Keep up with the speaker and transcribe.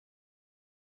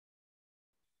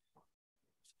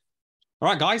All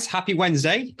right, guys, happy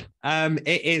Wednesday.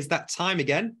 It is that time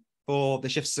again for the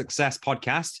Shift Success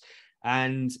podcast.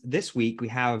 And this week we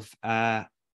have a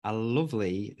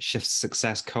lovely Shift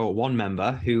Success Cohort 1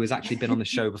 member who has actually been on the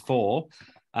show before,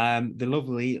 the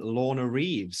lovely Lorna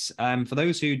Reeves. For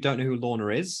those who don't know who Lorna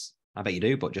is, I bet you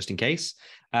do, but just in case,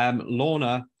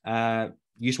 Lorna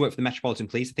used to work for the Metropolitan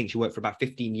Police. I think she worked for about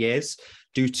 15 years.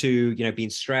 Due to,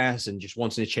 being stressed and just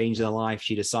wanting to change their life,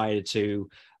 she decided to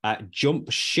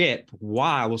jump ship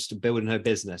whilst building her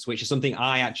business, which is something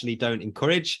I actually don't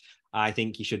encourage. I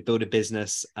think you should build a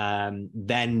business,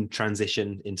 then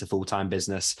transition into full-time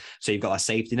business. So you've got a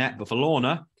safety net. But for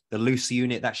Lorna, the loose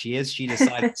unit that she is, she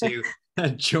decided to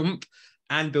jump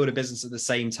and build a business at the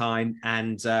same time.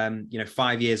 And,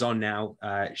 5 years on now,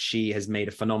 she has made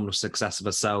a phenomenal success of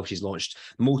herself. She's launched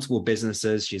multiple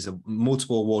businesses. She's a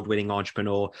multiple award-winning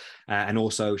entrepreneur. And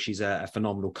also she's a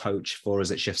phenomenal coach for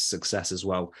us at Shift Success as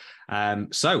well.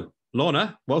 So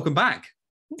Lorna, welcome back.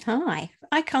 Hi.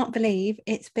 I can't believe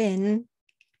it's been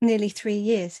nearly 3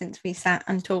 years since we sat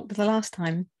and talked the last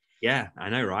time. Yeah, I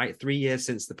know, right? 3 years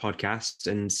since the podcast,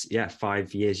 and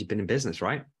 5 years you've been in business,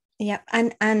 right? Yep.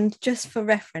 And just for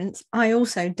reference, I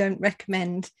also don't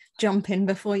recommend jumping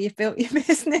before you've built your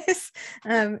business.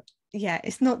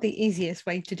 It's not the easiest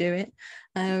way to do it.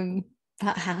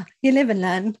 But you live and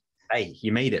learn. Hey,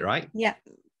 you made it, right? Yeah.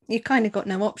 You kind of got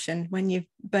no option. When you've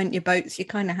burnt your boats, you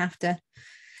kind of have to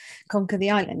conquer the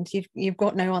island. You've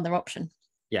got no other option.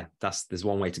 Yeah, there's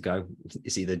one way to go.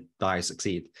 It's either die or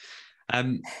succeed.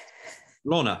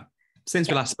 Lorna, since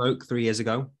we last spoke 3 years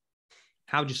ago,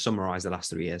 how would you summarize the last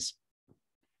 3 years?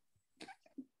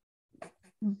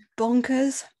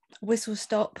 Bonkers, whistle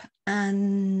stop,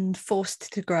 and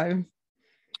forced to grow.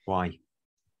 Why?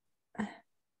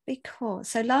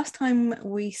 So last time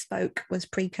we spoke was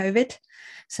pre-COVID.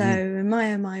 So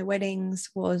my weddings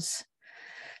was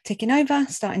ticking over,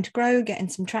 starting to grow, getting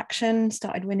some traction,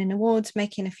 started winning awards,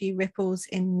 making a few ripples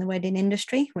in the wedding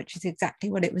industry, which is exactly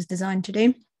what it was designed to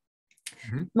do.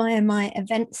 Mm-hmm. My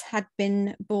events had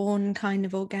been born kind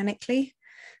of organically,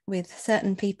 with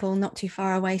certain people not too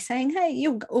far away saying, hey,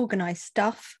 you organise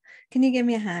stuff, can you give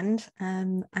me a hand?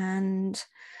 And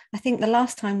I think the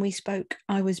last time we spoke,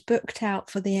 I was booked out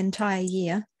for the entire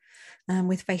year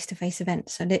with face-to-face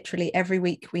events. So literally every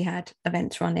week we had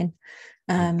events running.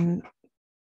 And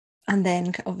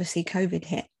then obviously COVID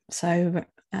hit. So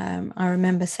I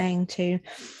remember saying to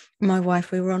my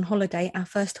wife, we were on holiday, our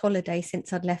first holiday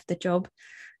since I'd left the job,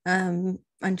 and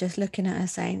just looking at her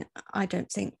saying, I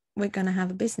don't think we're going to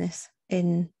have a business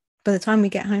by the time we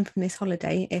get home from this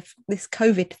holiday. If this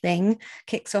COVID thing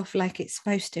kicks off like it's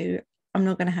supposed to, I'm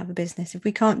not going to have a business. If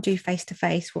we can't do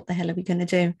face-to-face, what the hell are we going to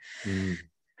do?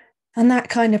 And that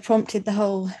kind of prompted the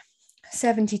whole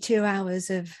 72 hours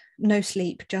of no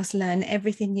sleep, just learn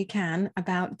everything you can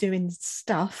about doing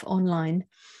stuff online.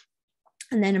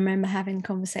 And then I remember having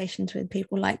conversations with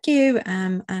people like you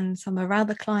and some of our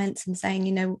other clients and saying,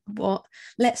 you know what,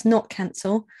 let's not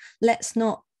cancel. Let's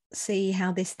not see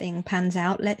how this thing pans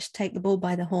out. Let's take the bull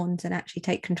by the horns and actually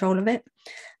take control of it.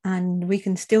 And we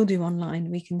can still do online.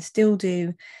 We can still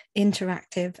do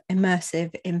interactive,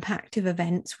 immersive, impactive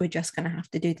events. We're just going to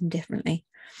have to do them differently.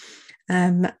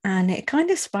 And it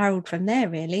kind of spiraled from there,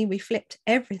 really. We flipped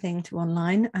everything to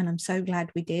online, and I'm so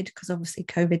glad we did, because obviously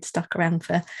COVID stuck around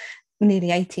for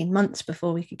nearly 18 months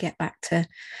before we could get back to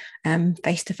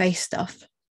face-to-face stuff.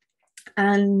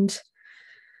 And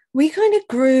we kind of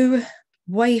grew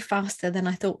way faster than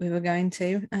I thought we were going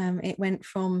to. It went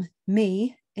from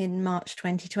me in March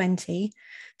 2020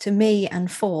 to me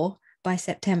and 4 by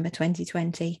September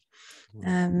 2020.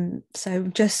 So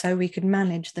just so we could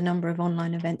manage the number of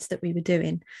online events that we were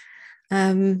doing.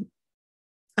 And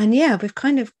we've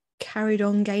kind of carried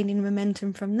on gaining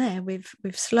momentum from there. We've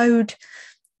slowed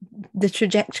the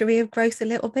trajectory of growth a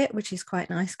little bit, which is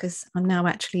quite nice, because I'm now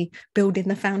actually building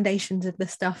the foundations of the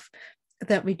stuff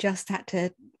that we just had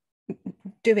to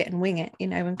do it and wing it,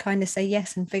 and kind of say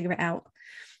yes and figure it out,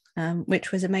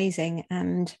 which was amazing.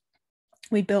 And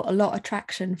we built a lot of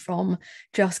traction from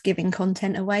just giving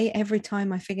content away. Every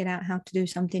time I figured out how to do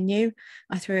something new,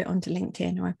 I threw it onto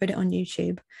LinkedIn or I put it on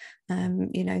YouTube.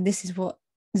 This is what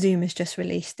Zoom has just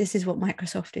released. This is what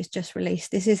Microsoft has just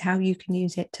released. This is how you can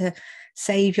use it to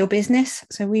save your business.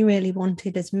 So we really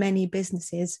wanted as many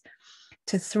businesses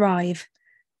to thrive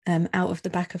out of the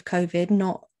back of COVID,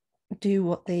 not do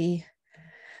what the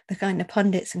kind of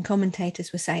pundits and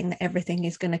commentators were saying, that everything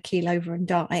is going to keel over and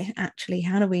die. Actually,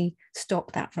 how do we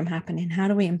stop that from happening? How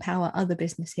do we empower other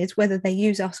businesses, whether they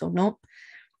use us or not?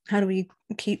 How do we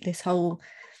keep this whole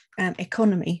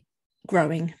economy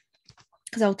growing?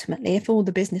 Because ultimately, if all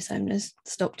the business owners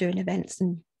stop doing events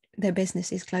and their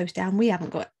business is closed down. We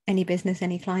haven't got any business,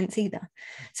 any clients either.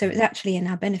 So it's actually in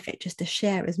our benefit just to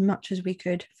share as much as we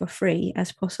could for free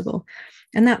as possible.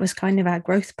 And that was kind of our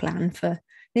growth plan for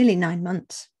nearly 9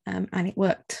 months. And it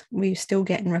worked. We're still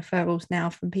getting referrals now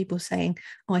from people saying,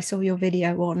 oh, I saw your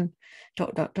video on ...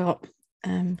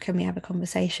 Can we have a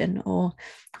conversation? Or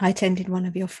I attended one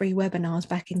of your free webinars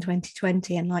back in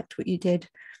 2020 and liked what you did.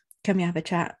 Can we have a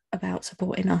chat about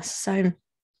supporting us? So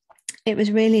it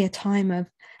was really a time of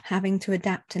having to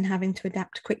adapt and having to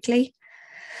adapt quickly.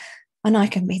 And I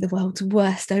can be the world's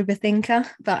worst overthinker,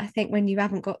 but I think when you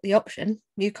haven't got the option,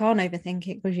 you can't overthink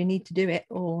it because you need to do it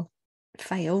or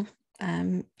fail.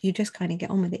 You just kind of get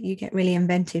on with it. You get really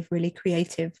inventive, really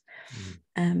creative.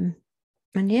 And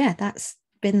yeah, that's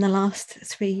been the last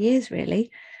 3 years,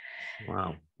 really.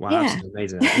 Wow, Yeah. that's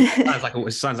amazing.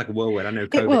 It sounds like a whirlwind. I know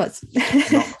COVID It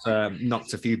was.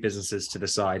 knocked a few businesses to the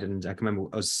side, and I can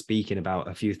remember us speaking about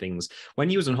a few things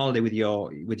when you was on holiday with your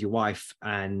wife,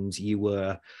 and you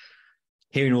were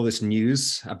hearing all this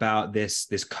news about this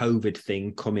COVID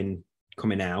thing coming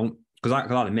out.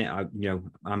 Because I'll admit,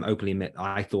 I'm openly admit,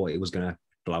 I thought it was going to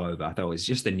blow over. I thought it was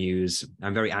just the news.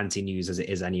 I'm very anti-news as it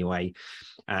is anyway,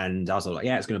 and I was like,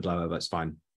 yeah, it's going to blow over. It's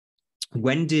fine.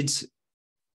 When did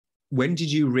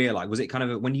you realize? Was it kind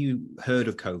of when you heard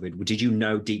of COVID? Did you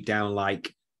know deep down,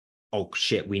 like, oh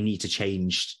shit, we need to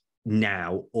change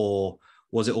now, or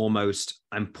was it almost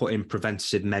I'm putting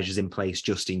preventative measures in place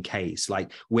just in case?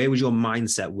 Like, where was your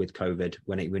mindset with COVID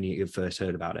when you first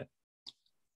heard about it?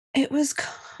 It was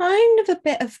kind of a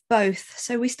bit of both.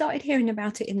 So we started hearing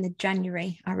about it in the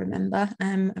January, I remember,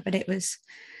 but it was,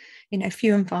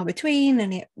 few and far between,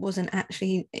 and it wasn't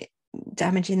actually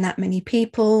damaging that many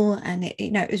people, and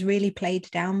it was really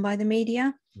played down by the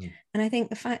media. And I think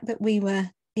the fact that we were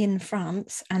in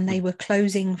France and they were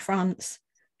closing France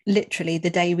literally the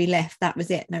day we left, that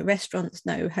was it. No restaurants,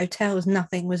 no hotels,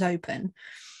 nothing was open.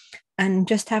 And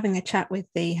just having a chat with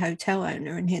the hotel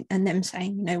owner and them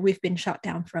saying, we've been shut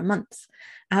down for a month.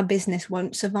 Our business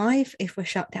won't survive if we're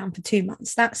shut down for 2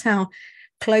 months. That's how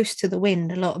close to the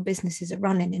wind a lot of businesses are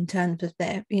running in terms of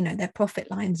their profit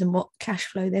lines and what cash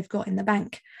flow they've got in the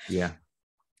bank. Yeah.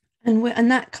 And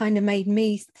that kind of made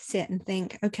me sit and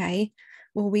think, okay,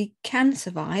 well, we can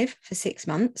survive for 6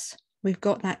 months. We've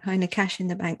got that kind of cash in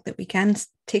the bank that we can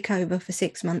tick over for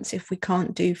 6 months if we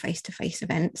can't do face-to-face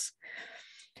events.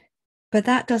 But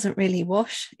that doesn't really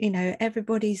wash.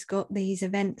 Everybody's got these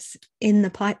events in the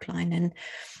pipeline,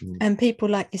 and people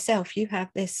like yourself, you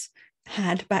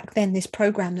had back then this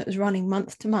program that was running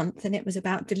month to month, and it was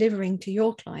about delivering to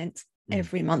your clients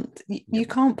every month. You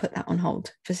can't put that on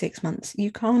hold for 6 months. You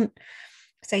can't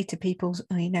say to people,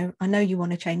 I know you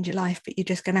want to change your life, but you're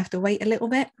just going to have to wait a little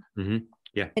bit.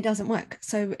 Yeah, it doesn't work.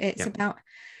 So it's about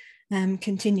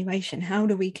continuation. How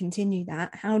do we continue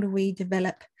that? How do we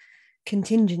develop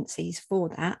contingencies for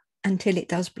that until it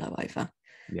does blow over?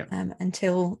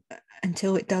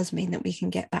 Until it does mean that we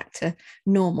can get back to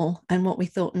normal and what we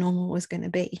thought normal was going to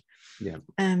be.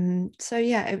 So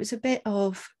it was a bit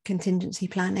of contingency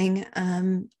planning,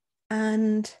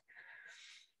 and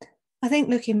I think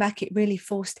looking back, it really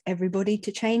forced everybody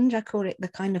to change. I call it the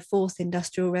kind of fourth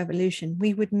industrial revolution.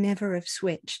 We would never have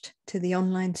switched to the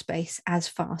online space as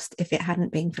fast if it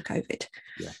hadn't been for COVID.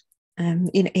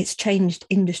 It's changed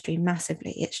industry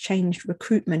massively. It's changed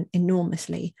recruitment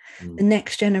enormously. The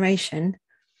next generation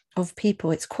of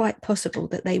people, it's quite possible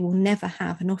that they will never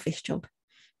have an office job.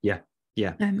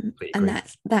 And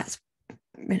that's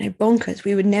bonkers.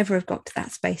 We would never have got to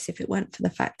that space if it weren't for the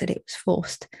fact that it was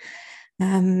forced.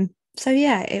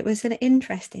 It was an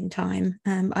interesting time.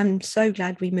 I'm so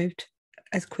glad we moved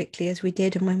as quickly as we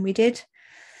did and when we did.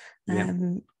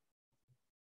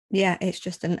 It's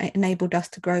just enabled us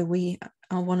to grow. We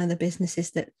are one of the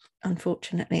businesses that,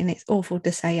 unfortunately, and it's awful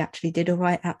to say, actually did all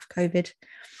right after COVID.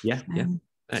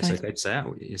 It's okay to say that.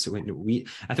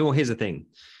 I think, here's the thing.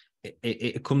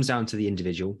 It comes down to the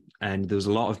individual, and there was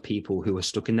a lot of people who were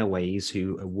stuck in their ways,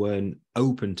 who weren't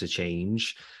open to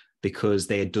change because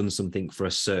they had done something for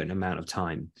a certain amount of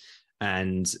time.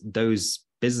 And those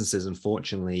businesses,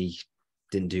 unfortunately,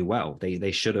 didn't do well.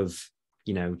 They should have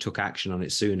took action on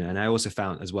it sooner. And I also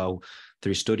found as well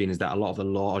through studying is that a lot of the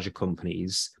larger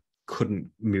companies couldn't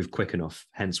move quick enough,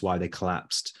 hence why they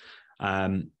collapsed.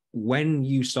 When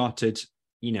you started,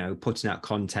 putting out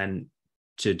content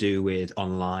to do with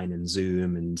online and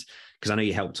Zoom, and because I know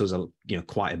you helped us,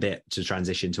 quite a bit to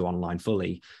transition to online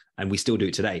fully, and we still do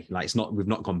it today. Like we've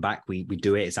not gone back. We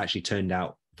do it. It's actually turned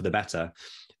out for the better.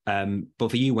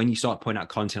 But for you, when you start putting out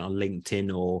content on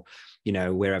LinkedIn or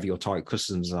wherever your target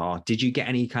customers are, did you get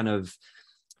any kind of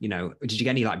did you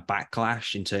get any like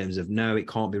backlash in terms of, no, it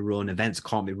can't be run, events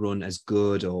can't be run as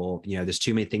good, or, there's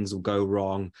too many things will go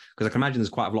wrong? Because I can imagine there's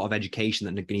quite a lot of education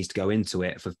that needs to go into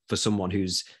it for someone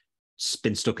who's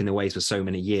been stuck in the ways for so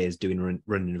many years doing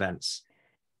running events.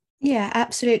 Yeah,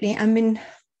 absolutely. I mean,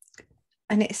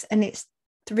 and it's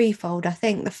threefold. I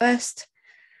think the first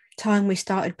time we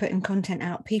started putting content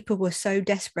out, people were so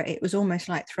desperate, it was almost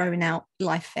like throwing out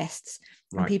life vests.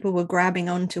 Right. And people were grabbing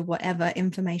onto whatever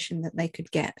information that they could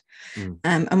get.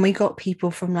 And we got people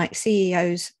from like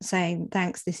CEOs saying,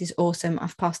 thanks, this is awesome,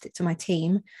 I've passed it to my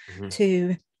team,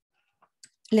 to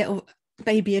little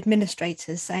baby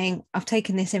administrators saying, I've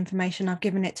taken this information, I've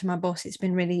given it to my boss, it's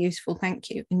been really useful, thank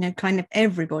you. Kind of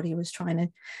everybody was trying to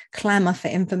clamor for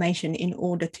information in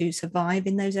order to survive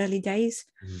in those early days.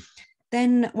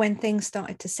 Then when things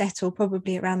started to settle,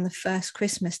 probably around the first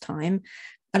Christmas time,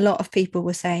 a lot of people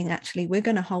were saying, actually, we're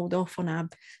going to hold off on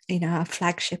our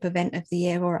flagship event of the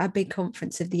year or our big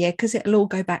conference of the year, because it'll all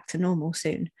go back to normal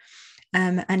soon.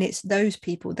 And it's those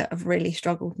people that have really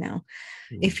struggled now.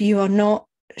 If you are not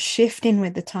shifting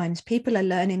with the times, people are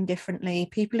learning differently.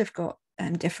 People have got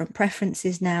different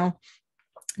preferences now.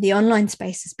 The online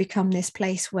space has become this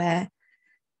place where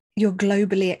you're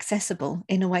globally accessible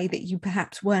in a way that you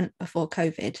perhaps weren't before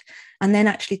COVID. And then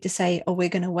actually to say, oh, we're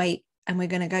going to wait and we're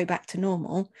going to go back to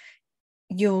normal,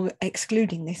 you're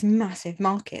excluding this massive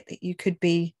market that you could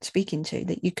be speaking to,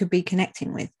 that you could be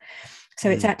connecting with. So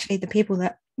it's actually the people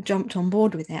that jumped on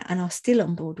board with it and are still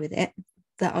on board with it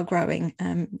that are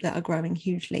growing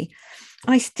hugely.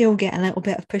 I still get a little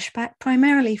bit of pushback,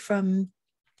 primarily from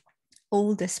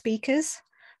older speakers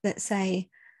that say,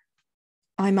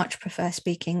 I much prefer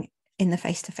speaking in the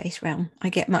face-to-face realm. I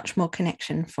get much more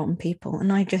connection from people.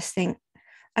 And I just think,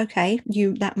 okay,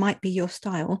 that might be your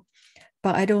style,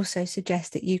 but I'd also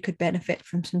suggest that you could benefit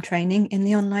from some training in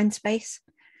the online space.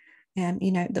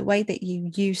 The way that you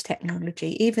use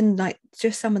technology, even like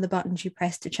just some of the buttons you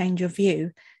press to change your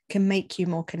view, can make you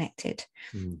more connected.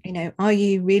 Are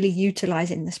you really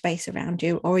utilizing the space around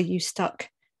you, or are you stuck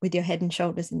with your head and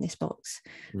shoulders in this box?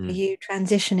 Are you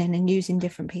transitioning and using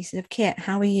different pieces of kit?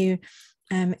 How are you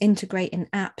integrating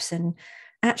apps and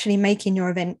actually making your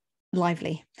event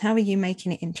lively? How are you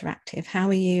making it interactive? How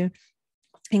are you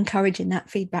encouraging that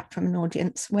feedback from an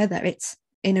audience, whether it's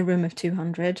in a room of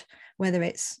 200, whether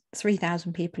it's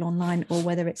 3,000 people online, or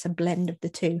whether it's a blend of the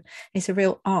two? It's a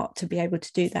real art to be able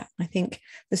to do that. I think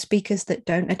the speakers that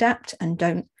don't adapt and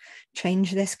don't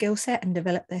change their skill set and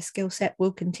develop their skill set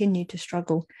will continue to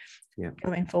struggle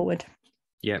going forward.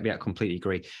 Yeah, completely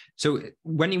agree. So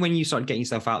when you started getting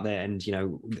yourself out there and,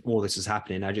 all this is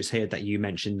happening, I just heard that you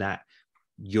mentioned that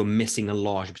you're missing a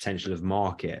large potential of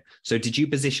market. So did you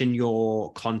position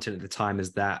your content at the time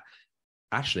as that,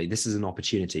 actually, this is an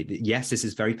opportunity? Yes, this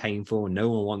is very painful and no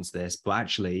one wants this, but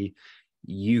actually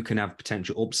you can have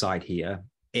potential upside here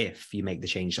if you make the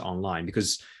change to online,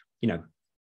 because,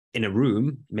 in a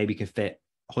room, maybe you can fit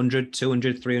 100,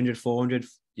 200, 300, 400,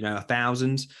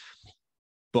 1,000,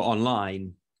 but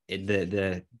online,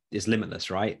 it's limitless,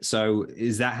 right? So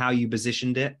is that how you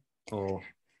positioned it? Or...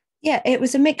 Yeah, it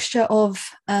was a mixture of,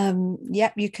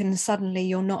 you can suddenly,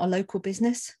 you're not a local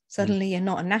business. Suddenly you're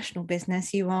not a national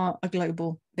business, you are a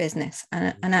global business.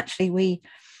 And actually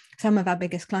some of our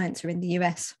biggest clients are in the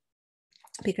US,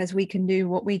 because we can do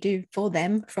what we do for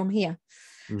them from here.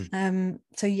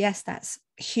 So yes, that's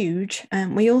huge.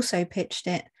 We also pitched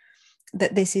it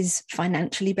that this is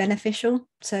financially beneficial.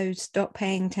 So stop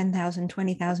paying £10,000,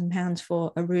 £20,000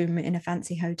 for a room in a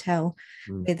fancy hotel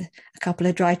with a couple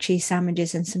of dry cheese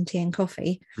sandwiches and some tea and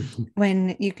coffee,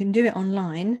 when you can do it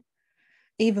online,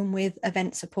 even with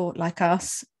event support like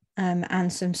us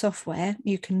and some software.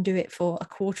 You can do it for a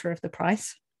quarter of the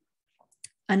price,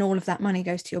 and all of that money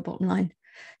goes to your bottom line.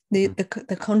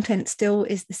 The content still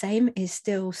is the same, is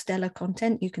still stellar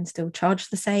content. You can still charge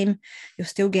the same. You're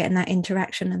still getting that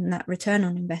interaction and that return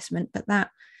on investment, but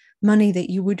that money that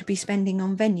you would be spending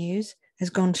on venues has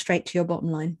gone straight to your bottom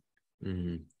line.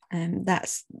 And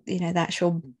that's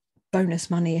your bonus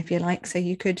money, if you like. So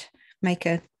you could make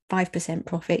a 5%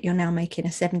 profit. You're now making a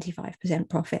 75%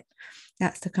 profit.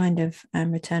 That's the kind of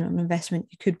return on investment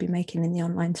you could be making in the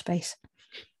online space.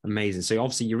 Amazing. So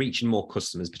obviously you're reaching more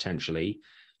customers potentially.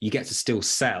 You get to still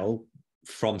sell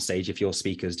from stage if your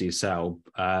speakers do sell.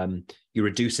 You're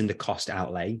reducing the cost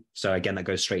outlay. So again, that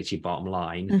goes straight to your bottom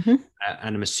line.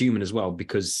 And I'm assuming as well,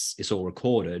 because it's all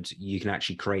recorded, you can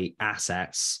actually create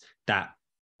assets that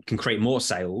can create more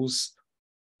sales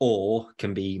or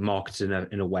can be marketed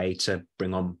in a way to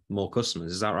bring on more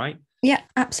customers. Is that right? Yeah,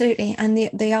 absolutely. And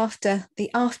the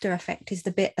after effect is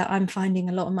the bit that I'm finding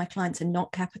a lot of my clients are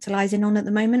not capitalizing on at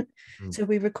the moment. Mm. So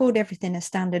we record everything as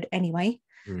standard anyway.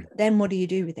 Mm. Then what do you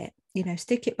do with it?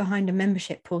 Stick it behind a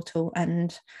membership portal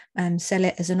and sell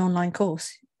it as an online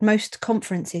course. Most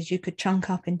conferences you could chunk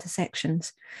up into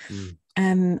sections,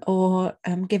 Mm. or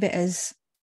give it as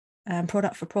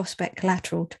product for prospect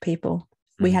collateral to people.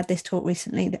 We Mm. had this talk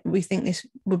recently that we think this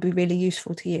would be really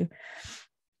useful to you.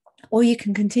 Or you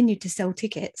can continue to sell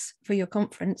tickets for your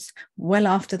conference well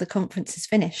after the conference is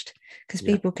finished, because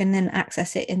Yeah. people can then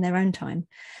access it in their own time.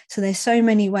 So there's so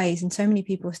many ways, and so many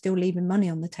people are still leaving money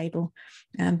on the table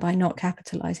by not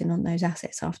capitalizing on those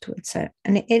assets afterwards. So,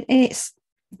 and it's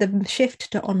the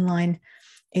shift to online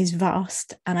is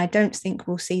vast, and I don't think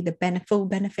we'll see the full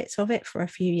benefits of it for a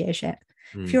few years yet.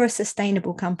 If you're a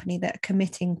sustainable company that are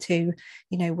committing to,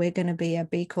 we're going to be a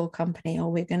B Corp company,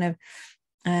 or we're going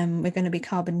to be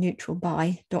carbon neutral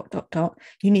by ...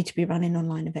 you need to be running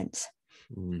online events.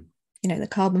 The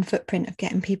carbon footprint of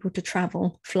getting people to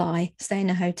travel, fly, stay in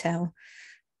a hotel,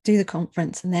 do the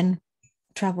conference, and then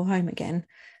travel home again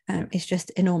is just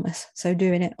enormous. So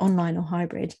doing it online or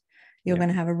hybrid, you're going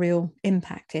to have a real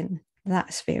impact in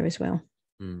that sphere as well.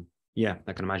 Yeah,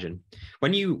 I can imagine.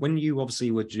 When you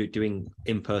obviously were doing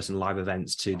in-person live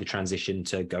events to the transition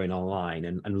to going online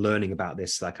and learning about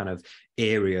this, that kind of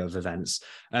area of events,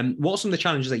 what are some of the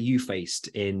challenges that you faced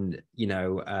in,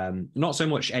 not so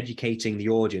much educating the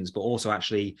audience, but also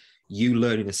actually you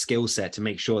learning a skill set to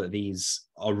make sure that these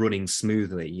are running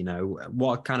smoothly?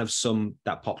 What kind of some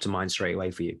that popped to mind straight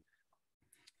away for you?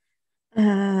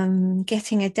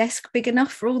 Getting a desk big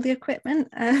enough for all the equipment,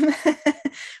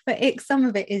 but some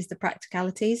of it is the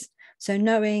practicalities. So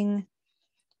I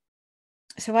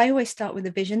always start with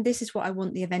a vision. This is what I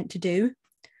want the event to do.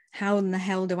 How in the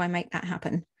hell do I make that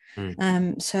happen?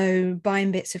 So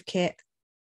buying bits of kit,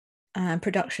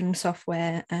 production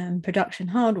software, production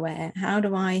hardware. How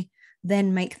do I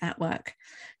then make that work?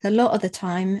 A lot of the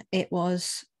time it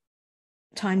was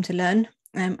time to learn.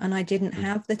 And I didn't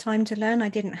have the time to learn. I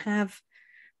didn't have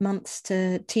months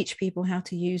to teach people how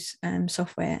to use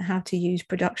software, how to use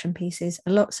production pieces.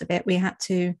 Lots of it,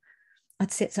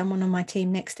 I'd sit someone on my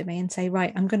team next to me and say,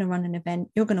 right, I'm going to run an event.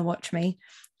 You're going to watch me.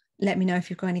 Let me know if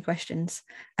you've got any questions.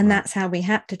 And that's how we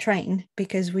had to train,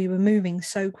 because we were moving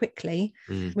so quickly.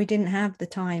 We didn't have the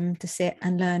time to sit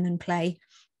and learn and play.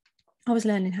 I was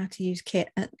learning how to use kit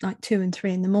at like 2 and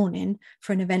 3 in the morning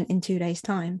for an event in 2 days'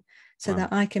 time, so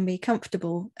that I can be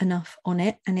comfortable enough on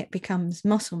it and it becomes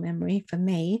muscle memory for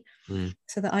me,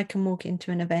 so that I can walk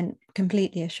into an event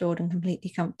completely assured and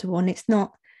completely comfortable. And it's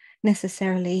not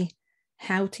necessarily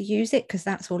how to use it, because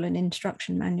that's all in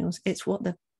instruction manuals. It's what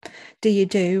do you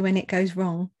do when it goes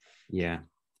wrong? Yeah.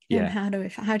 And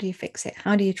how do you fix it?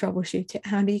 How do you troubleshoot it?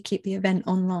 How do you keep the event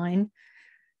online?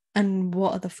 And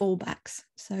what are the fallbacks?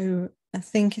 So I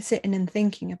think sitting and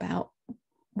thinking about,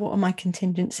 what are my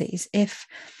contingencies? If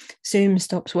Zoom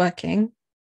stops working,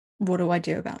 what do I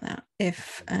do about that?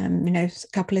 If a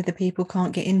couple of the people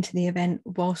can't get into the event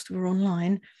whilst we're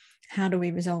online, how do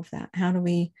we resolve that? How do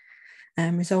we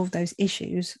resolve those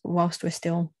issues whilst we're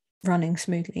still running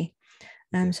smoothly?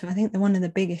 So I think one of the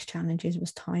biggest challenges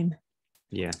was time.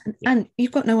 And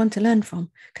you've got no one to learn from,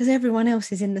 because everyone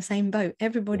else is in the same boat.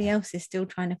 Everybody else is still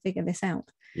trying to figure this out.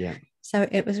 So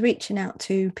it was reaching out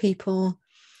to people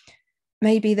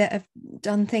maybe that have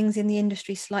done things in the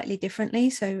industry slightly differently.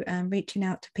 So reaching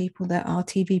out to people that are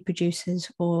TV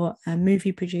producers or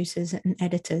movie producers and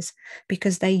editors,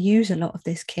 because they use a lot of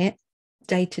this kit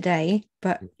day to day,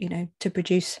 but to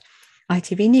produce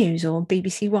ITV News or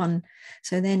BBC One.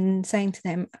 So then saying to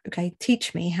them, okay,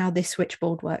 teach me how this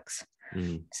switchboard works.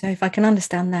 So if I can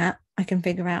understand that, I can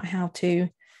figure out how to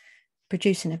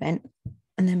produce an event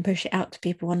and then push it out to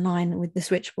people online with the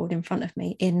switchboard in front of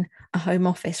me in a home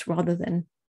office rather than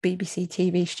BBC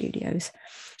TV studios.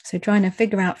 So trying to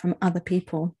figure out from other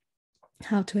people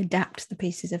how to adapt the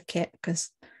pieces of kit, because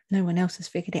no one else has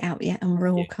figured it out yet, and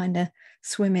we're all kind of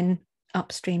swimming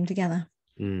upstream together.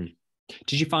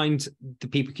 Did you find the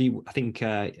people I think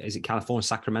is it California,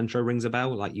 Sacramento rings a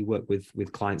bell, like you work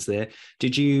with clients there?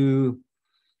 Did you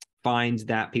find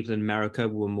that people in America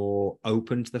were more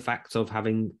open to the fact of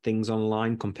having things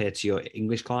online compared to your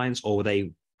English clients, or were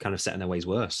they kind of set in their ways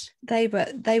worse? They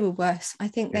were worse. I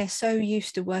think they're so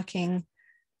used to working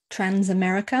trans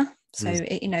America. So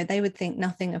they would think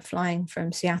nothing of flying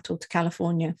from Seattle to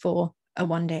California for a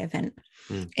one-day event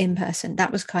in person.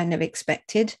 That was kind of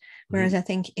expected. Whereas I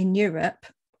think in Europe,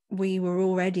 we were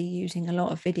already using a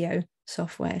lot of video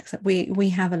software. We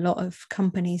have a lot of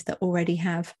companies that already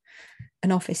have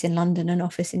an office in London, an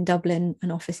office in Dublin,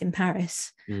 an office in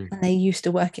Paris, and they're used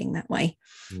to working that way.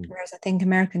 Whereas I think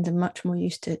Americans are much more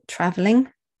used to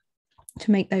traveling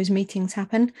to make those meetings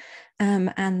happen.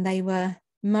 And they were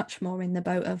much more in the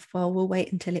boat of, well, we'll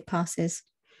wait until it passes.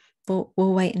 We'll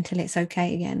wait until it's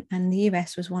okay again. And the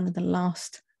US was one of the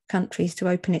last countries to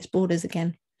open its borders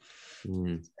again.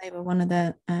 They were one of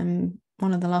the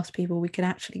last people we could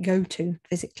actually go to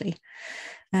physically.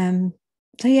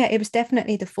 So yeah, it was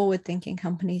definitely the forward-thinking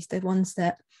companies, the ones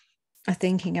that are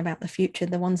thinking about the future,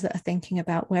 the ones that are thinking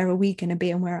about where are we going to be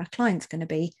and where our clients going to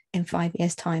be in 5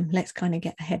 years' time. Let's kind of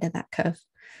get ahead of that curve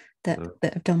that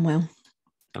have done well.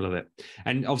 I love it.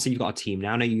 And obviously you've got a team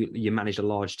now. I know you managed a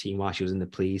large team while she was in the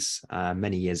police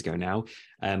many years ago now,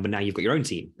 but now you've got your own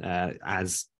team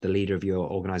as the leader of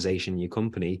your organization, your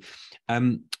company.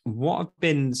 What have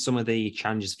been some of the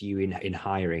challenges for you in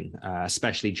hiring,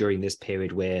 especially during this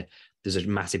period where there's a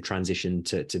massive transition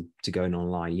to going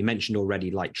online? You mentioned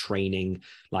already, like training,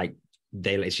 like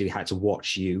they literally had to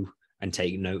watch you and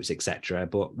take notes, etc.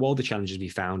 But what are the challenges we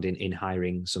found in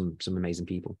hiring some amazing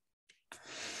people?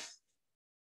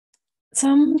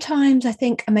 Sometimes I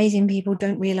think amazing people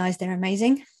don't realize they're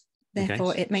amazing.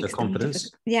 Therefore, okay. It makes them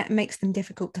difficult. Yeah, it makes them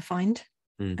difficult to find.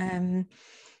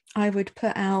 I would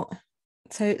put out.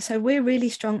 So we're really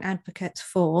strong advocates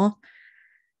for.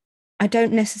 I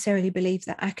don't necessarily believe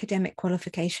that academic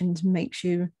qualifications makes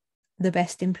you the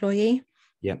best employee.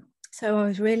 Yeah. So I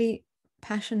was really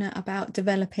passionate about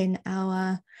developing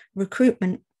our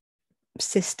recruitment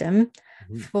system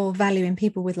for valuing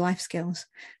people with life skills,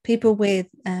 people with,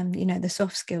 the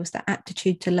soft skills, the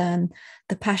aptitude to learn,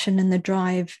 the passion and the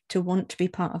drive to want to be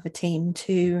part of a team,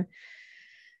 to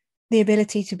the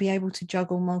ability to be able to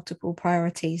juggle multiple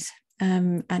priorities.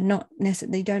 And not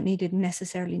necessarily, they don't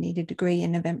necessarily need a degree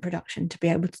in event production to be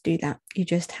able to do that. You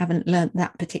just haven't learned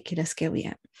that particular skill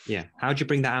yet. Yeah. How do you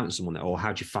bring that out in someone, or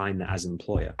how do you find that as an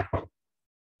employer?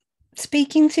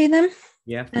 Speaking to them.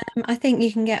 Yeah. I think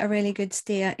you can get a really good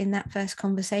steer in that first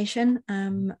conversation,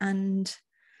 and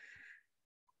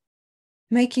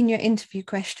making your interview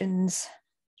questions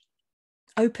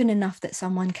open enough that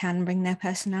someone can bring their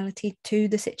personality to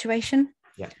the situation.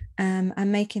 Yeah.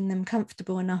 And making them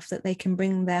comfortable enough that they can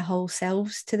bring their whole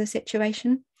selves to the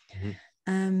situation.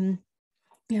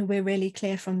 We're really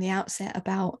clear from the outset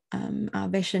about our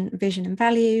vision and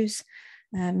values.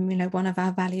 One of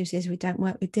our values is we don't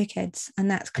work with dickheads, and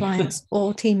that's clients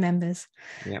or team members.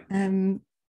 Yeah. And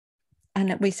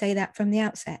we say that from the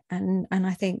outset, and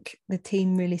I think the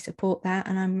team really support that.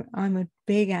 And I'm a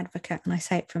big advocate, and I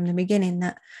say it from the beginning,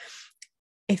 that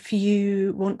if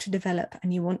you want to develop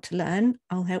and you want to learn,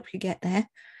 I'll help you get there.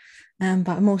 But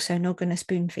I'm also not going to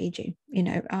spoon feed you.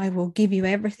 I will give you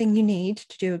everything you need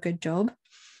to do a good job.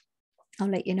 I'll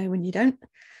let you know when you don't.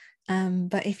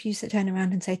 But if you turn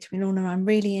around and say to me, Lorna, I'm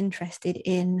really interested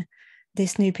in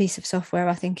this new piece of software,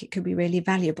 I think it could be really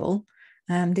valuable.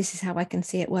 This is how I can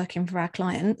see it working for our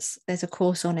clients. There's a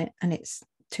course on it and it's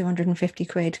 250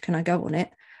 quid. Can I go on it?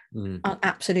 I'll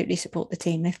absolutely support the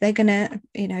team. If they're going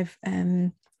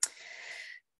to,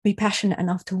 be passionate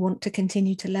enough to want to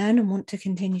continue to learn and want to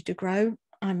continue to grow,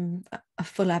 I'm a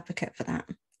full advocate for that.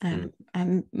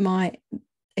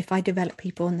 If I develop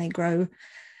people and they grow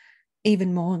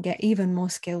even more and get even more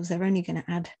skills, they're only going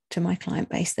to add to my client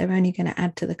base. They're only going to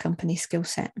add to the company's skill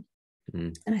set.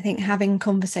 And I think having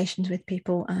conversations with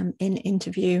people in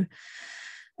interview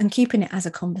and keeping it as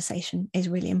a conversation is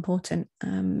really important.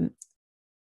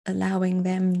 Allowing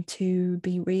them to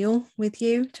be real with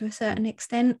you to a certain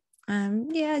extent.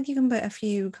 You can put a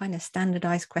few kind of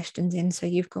standardized questions in, so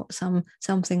you've got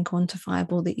something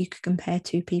quantifiable that you could compare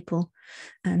to people,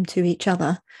 to each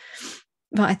other.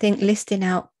 But I think listing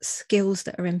out skills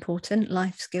that are important,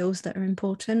 life skills that are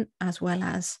important, as well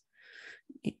as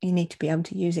you need to be able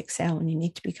to use Excel and you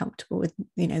need to be comfortable with,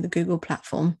 the Google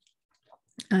platform,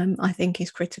 I think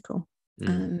is critical.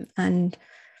 And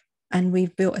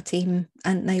we've built a team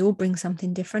and they all bring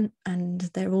something different, and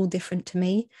they're all different to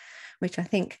me, which I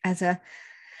think as a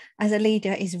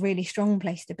leader is a really strong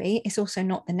place to be. It's also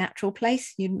not the natural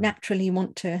place. You naturally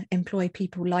want to employ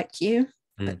people like you,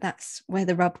 but that's where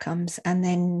the rub comes. And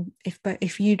then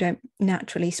if you don't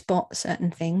naturally spot certain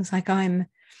things, like I'm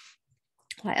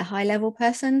like a high level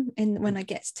person, when I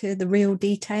get to the real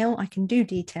detail, I can do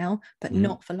detail, but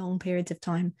not for long periods of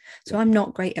time. So I'm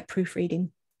not great at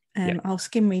proofreading. I'll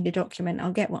skim read a document,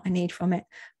 I'll get what I need from it,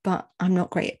 but I'm not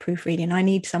great at proofreading. I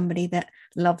need somebody that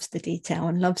loves the detail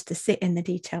and loves to sit in the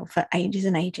detail for ages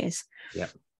and ages.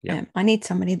 I need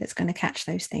somebody that's going to catch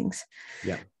those things.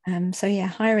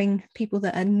 Hiring people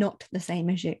that are not the same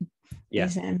as you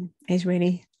is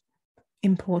really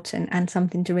important and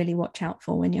something to really watch out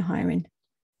for when you're hiring.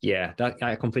 Yeah, that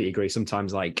I completely agree.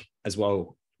 Sometimes, like, as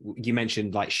well, you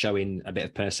mentioned like showing a bit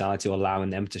of personality or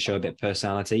allowing them to show a bit of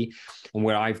personality. And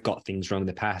where I've got things wrong in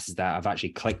the past is that I've actually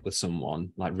clicked with someone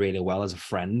like really well as a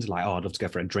friend, like, oh, I'd love to go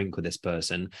for a drink with this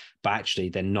person, but actually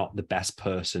they're not the best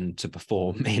person to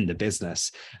perform in the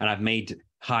business. And I've made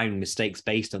hiring mistakes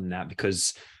based on that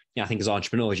because, I think as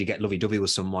entrepreneurs, you get lovey-dovey with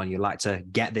someone. You like to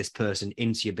get this person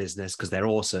into your business because they're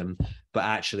awesome, but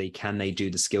actually, can they do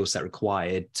the skill set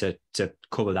required to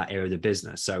cover that area of the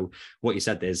business? So what you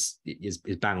said is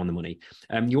bang on the money.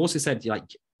 You also said,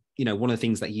 like, one of the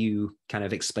things that you kind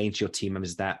of explained to your team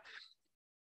members is that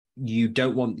you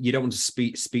don't want to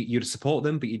speak you to support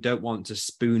them, but you don't want to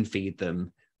spoon feed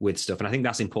them with stuff. And I think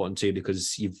that's important too,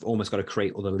 because you've almost got to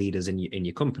create other leaders in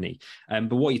your company.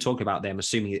 But what you're talking about there, I'm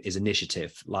assuming, is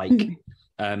initiative. Like,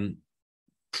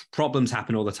 problems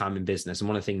happen all the time in business. And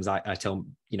one of the things I tell,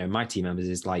 my team members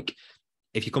is, like,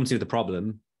 if you come to me with a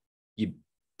problem, you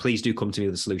please do come to me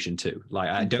with a solution too. Like,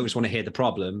 I don't just want to hear the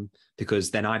problem because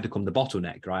then I become the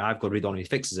bottleneck, right? I've got to be the one who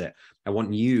fixes it. I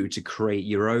want you to create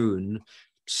your own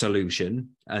solution,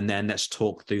 and then let's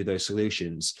talk through those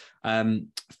solutions.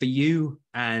 For you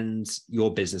and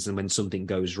your business, and when something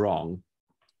goes wrong,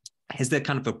 is there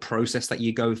kind of a process that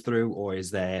you go through, or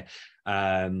is there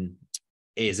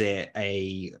is it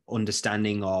a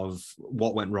understanding of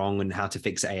what went wrong and how to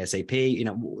fix it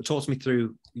ASAP? Talk to me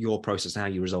through your process and how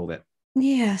you resolve it.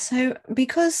 Yeah, so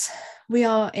because we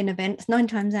are in events, 9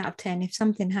 times out of 10, if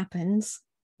something happens,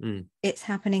 it's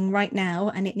happening right now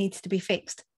and it needs to be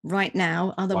fixed right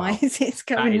now. Otherwise, wow, it's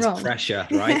going wrong. That is pressure,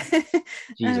 right?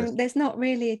 There's not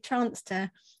really a chance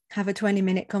to have a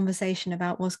 20-minute conversation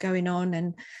about what's going on.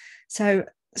 And so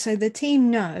the team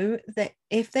know that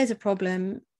if there's a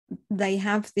problem, they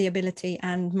have the ability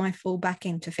and my full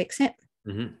backing to fix it.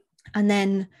 And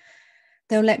then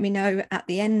they'll let me know at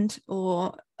the end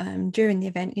or during the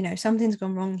event, something's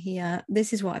gone wrong here.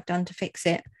 This is what I've done to fix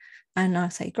it. And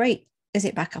I'll say, great. Is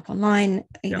it back up online?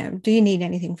 Do you need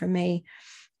anything from me?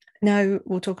 No,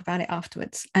 we'll talk about it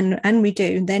afterwards. And we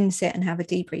do then sit and have a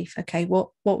debrief. Okay,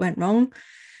 what went wrong?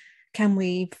 Can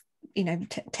we,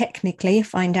 technically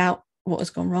find out what has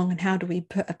gone wrong and how do we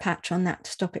put a patch on that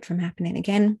to stop it from happening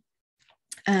again?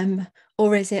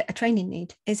 Or is it a training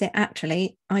need? Is it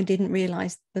actually, I didn't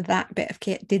realize that bit of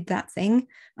kit did that thing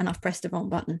and I've pressed the wrong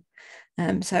button.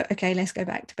 So, okay, let's go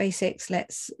back to basics.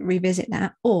 Let's revisit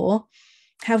that. Or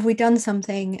have we done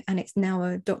something and it's now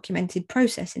a documented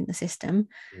process in the system,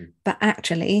 but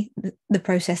actually the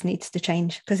process needs to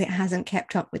change because it hasn't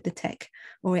kept up with the tech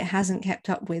or it hasn't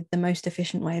kept up with the most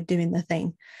efficient way of doing the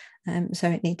thing. So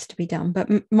it needs to be done. But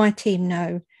my team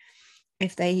know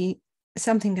if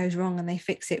something goes wrong and they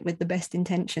fix it with the best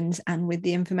intentions and with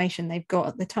the information they've got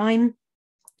at the time,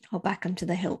 I'll back them to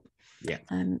the hilt. Yeah.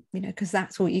 Because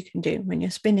that's what you can do when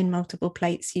you're spinning multiple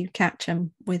plates. You catch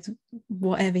them with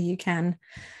whatever you can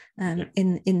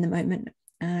in the moment.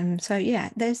 So yeah,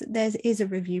 there is a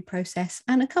review process,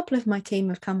 and a couple of my team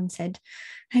have come and said,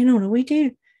 "Hey, Lorna, we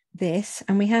do this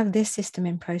and we have this system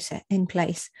in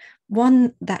place.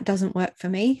 One that doesn't work for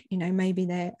me. Maybe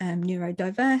they're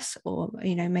neurodiverse, or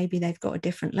maybe they've got a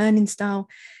different learning style.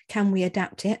 Can we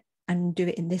adapt it and do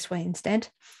it in this way instead?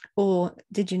 Or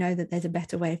did you know that there's a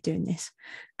better way of doing this?"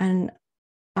 And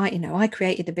I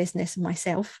created the business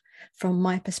myself from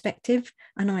my perspective,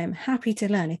 and I am happy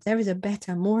to learn if there is a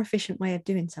better, more efficient way of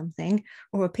doing something,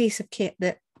 or a piece of kit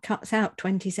that cuts out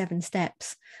 27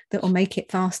 steps that will make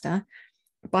it faster.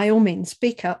 By all means,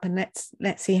 speak up and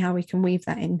let's see how we can weave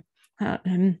that in,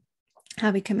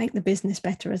 how we can make the business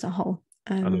better as a whole.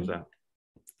 I love that.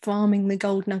 Farming the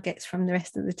gold nuggets from the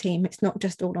rest of the team. It's not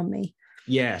just all on me.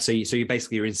 Yeah, so you're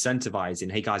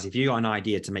incentivizing, hey guys, if you got an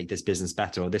idea to make this business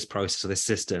better or this process or this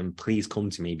system, please come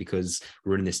to me because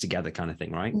we're in this together, kind of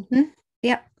thing, right?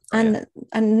 Yeah. And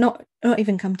not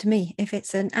even come to me. If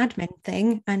it's an admin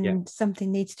thing and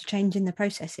something needs to change in the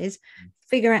processes,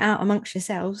 figure it out amongst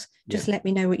yourselves. Just let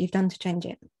me know what you've done to change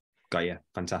it. Got you.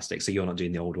 Fantastic. So you're not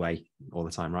doing the old way all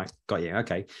the time, right? Got you.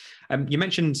 Okay. You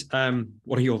mentioned one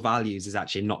of your values is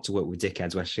actually not to work with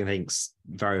dickheads, which I think's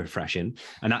very refreshing.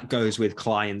 And that goes with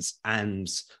clients and,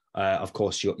 of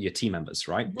course, your team members,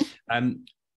 right? I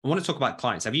want to talk about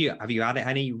clients. Have you had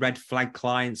any red flag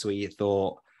clients where you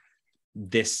thought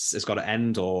this has got to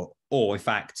end, or in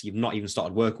fact, you've not even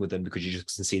started working with them because you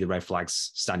just can see the red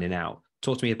flags standing out?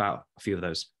 Talk to me about a few of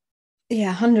those.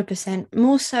 Yeah, 100%.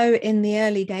 More so in the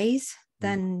early days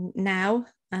than now.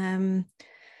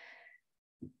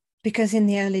 Because in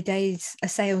the early days, a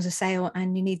sale's a sale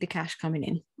and you need the cash coming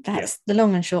in. That's the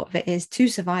long and short of it is, to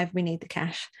survive, we need the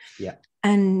cash. Yeah.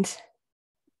 And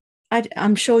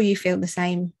I'm sure you feel the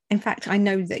same. In fact, I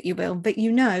know that you will, but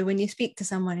when you speak to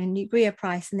someone and you agree a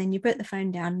price and then you put the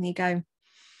phone down and you go,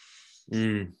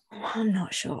 I'm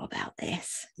not sure about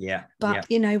this. Yeah. But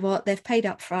you know what? They've paid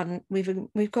up front.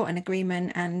 We've got an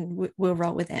agreement and we'll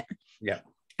roll with it. Yeah.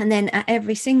 And then at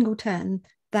every single turn,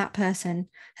 that person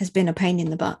has been a pain in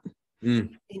the butt.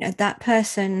 That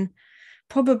person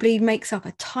probably makes up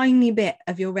a tiny bit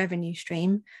of your revenue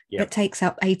stream, but takes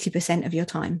up 80% of your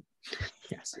time.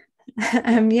 Yes.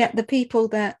 Yet the people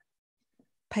that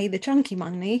pay the chunky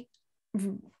money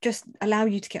just allow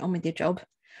you to get on with your job,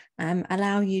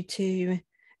 allow you to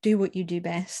do what you do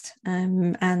best,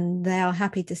 and they are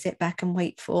happy to sit back and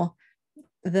wait for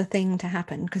the thing to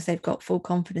happen because they've got full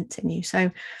confidence in you.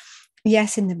 So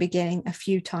yes, in the beginning, a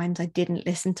few times I didn't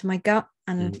listen to my gut,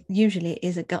 and usually it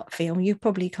is a gut feel. You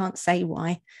probably can't say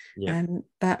why,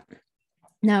 but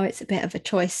now it's a bit of a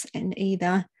choice. And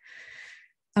either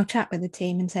I'll chat with the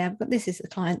team and say, this is the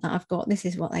client that I've got, this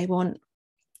is what they want.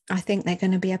 I think they're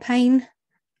going to be a pain.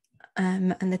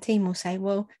 And the team will say,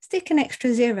 well, stick an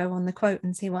extra 0 on the quote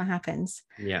and see what happens.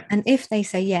 Yeah. And if they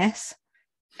say yes,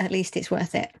 at least it's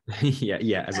worth it.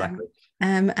 Yeah, exactly.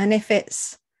 And if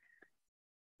it's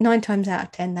 9 times out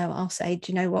of 10, though, I'll say,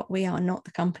 do you know what? We are not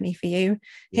the company for you.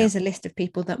 Here's a list of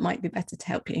people that might be better to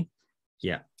help you.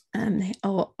 Yeah.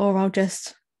 Or I'll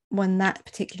just, when that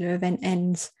particular event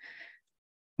ends,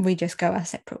 we just go our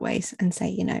separate ways and say,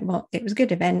 you know what, it was a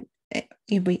good event.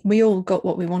 We all got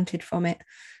what we wanted from it.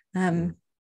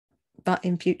 But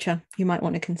in future, you might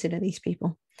want to consider these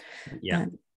people. Yeah.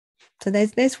 So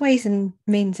there's ways and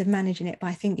means of managing it, but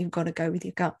I think you've got to go with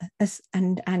your gut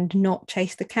and not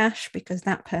chase the cash, because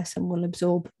that person will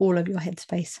absorb all of your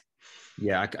headspace.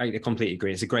 Yeah, I completely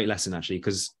agree. It's a great lesson, actually,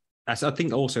 because I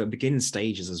think also at beginning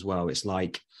stages as well, it's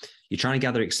like you're trying to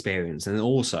gather experience, and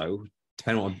also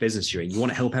depending on what business you're in, you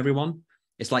want to help everyone.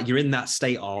 It's like you're in that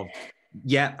state of,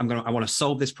 I want to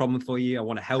solve this problem for you, I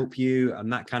want to help you,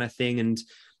 and that kind of thing. And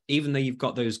even though you've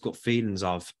got those gut feelings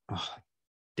of,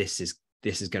 this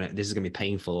is gonna be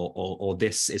painful, or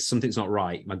this is something's not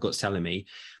right, my gut's telling me,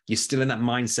 you're still in that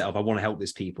mindset of, I want to help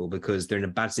these people because they're in a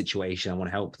bad situation, I want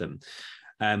to help them.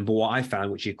 But what I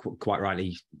found, which you quite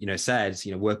rightly said,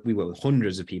 we work with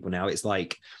hundreds of people now, it's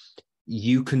like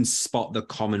you can spot the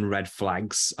common red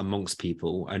flags amongst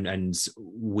people, and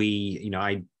we,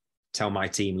 I tell my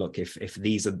team, look, if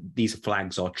these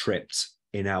flags are tripped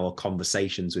in our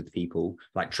conversations with people,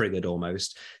 like triggered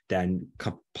almost, then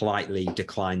politely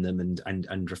decline them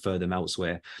and refer them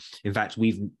elsewhere. In fact,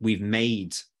 we've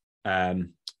made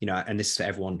and this is for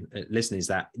everyone listening, is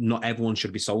that not everyone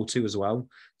should be sold to as well.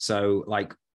 So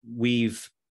like we've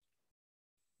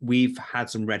had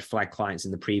some red flag clients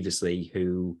in the previously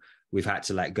who we've had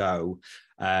to let go.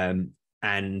 And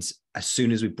as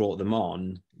soon as we brought them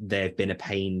on, they've been a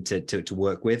pain to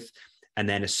work with. And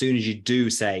then as soon as you do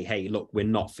say, hey, look, we're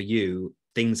not for you,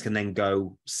 things can then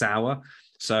go sour.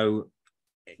 So,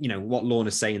 what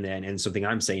Lorna's saying there, and something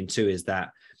I'm saying too, is that,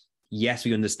 yes,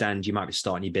 we understand you might be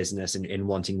starting your business and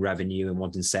wanting revenue and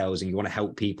wanting sales, and you want to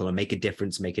help people and make a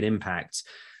difference, make an impact,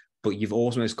 but you've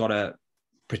almost got to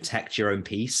protect your own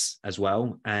peace as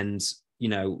well. And,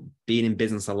 being in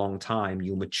business a long time,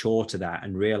 you'll mature to that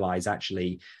and realize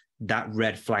actually that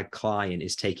red flag client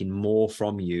is taking more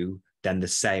from you than the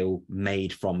sale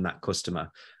made from that customer.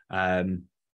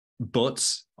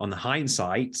 But on the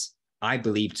hindsight, I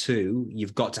believe too,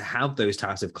 you've got to have those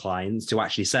types of clients to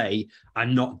actually say,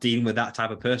 I'm not dealing with that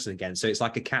type of person again. So it's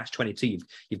like a catch-22.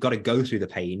 You've got to go through the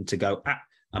pain to go,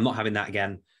 I'm not having that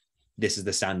again. This is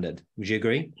the standard. Would you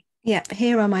agree? Yeah,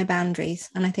 here are my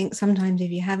boundaries. And I think sometimes if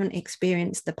you haven't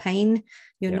experienced the pain,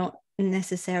 you're not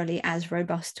necessarily as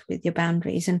robust with your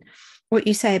boundaries. And what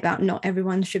you say about not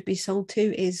everyone should be sold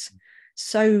to is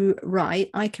so right.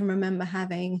 I can remember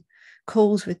having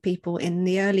calls with people in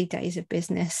the early days of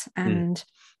business, and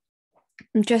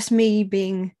just me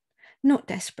being not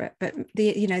desperate, but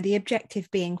the objective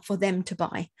being for them to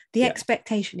buy. The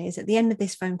expectation is at the end of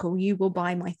this phone call, you will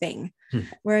buy my thing.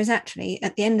 Whereas actually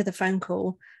at the end of the phone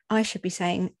call, I should be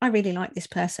saying, I really like this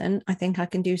person, I think I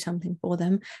can do something for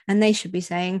them. And they should be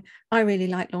saying, I really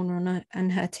like Lorna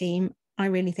and her team, I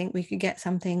really think we could get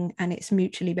something and it's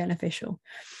mutually beneficial.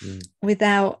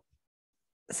 Without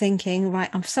thinking, right,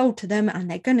 I'm sold to them and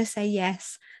they're going to say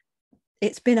yes.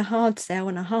 It's been a hard sell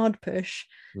and a hard push,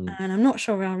 and I'm not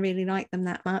sure I really like them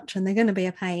that much, and they're going to be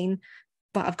a pain,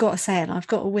 but I've got a sale, I've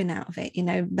got a win out of it.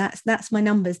 That's my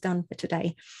numbers done for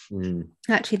today.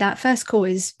 Actually, that first call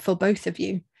is for both of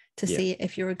you to see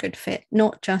if you're a good fit,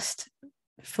 not just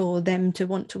for them to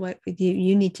want to work with you.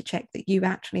 You need to check that you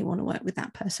actually want to work with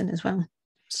that person as well.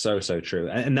 So true.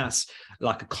 And that's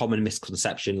like a common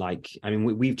misconception. Like, I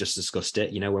mean, we've just discussed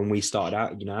it, when we started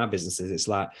out, our businesses, it's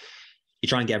like you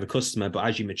try and get every customer, but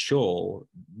as you mature,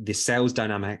 the sales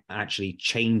dynamic actually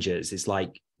changes. It's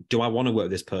like, do I want to work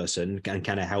with this person and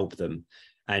can I help them?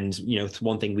 And,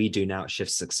 one thing we do now at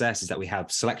Shift Success is that we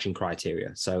have selection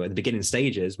criteria. So at the beginning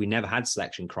stages, we never had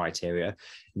selection criteria.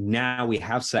 Now we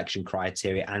have selection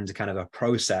criteria and kind of a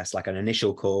process, like an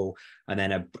initial call and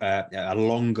then a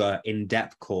longer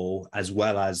in-depth call, as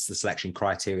well as the selection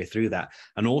criteria through that.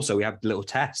 And also we have little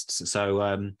tests.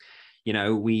 So,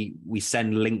 we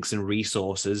send links and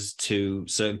resources to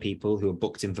certain people who are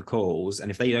booked in for calls.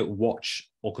 And if they don't watch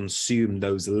or consume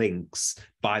those links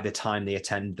by the time they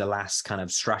attend the last kind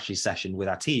of strategy session with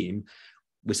our team,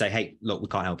 we say, hey, look, we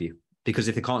can't help you. Because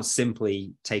if they can't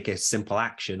simply take a simple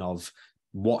action of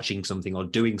watching something or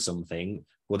doing something,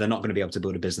 well, they're not going to be able to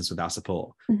build a business without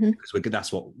support. Because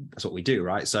that's what we do,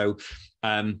 right? So,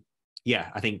 I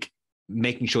think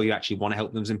making sure you actually want to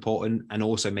help them is important, and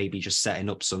also maybe just setting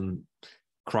up some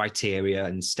criteria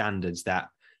and standards that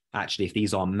actually, if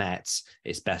these are met,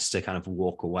 it's best to kind of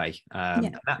walk away.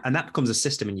 And that becomes a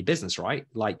system in your business, right?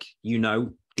 Like,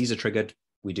 these are triggered,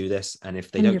 we do this, and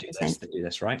if they 100%. Don't do this, they do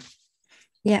this, right?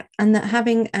 Yeah, and that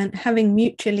having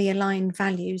mutually aligned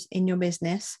values in your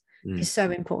business is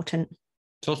so important.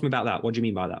 Talk to me about that. What do you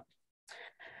mean by that?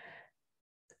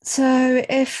 So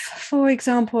if, for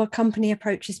example, a company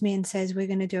approaches me and says, we're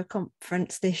going to do a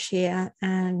conference this year,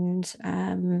 and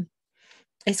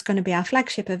it's going to be our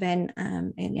flagship event,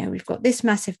 and we've got this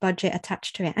massive budget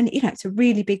attached to it, and it's a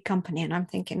really big company, and I'm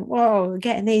thinking, whoa,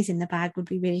 getting these in the bag would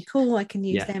be really cool. I can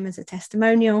use them as a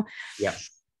testimonial. Yeah.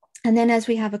 And then as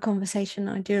we have a conversation,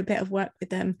 I do a bit of work with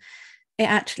them, it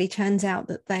actually turns out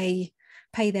that they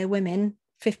pay their women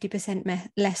 50%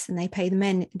 less than they pay the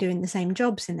men doing the same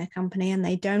jobs in their company, and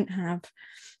they don't have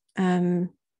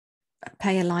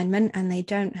pay alignment, and they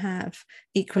don't have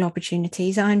equal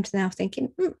opportunities. I'm now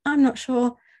thinking, I'm not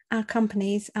sure our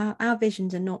companies, our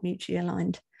visions are not mutually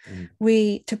aligned.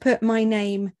 To put my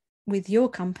name with your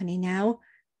company now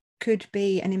could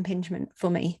be an impingement for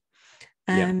me.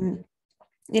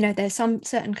 There's some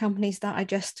certain companies that I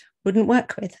just wouldn't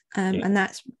work with, and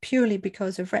that's purely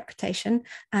because of reputation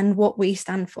and what we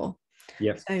stand for.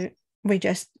 So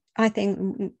I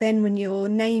think then when your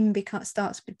name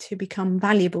starts to become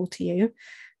valuable to you,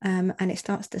 and it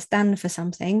starts to stand for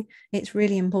something, it's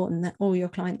really important that all your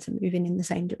clients are moving in the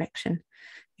same direction.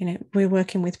 We're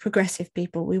working with progressive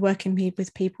people. We're working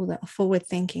with people that are forward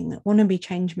thinking, that want to be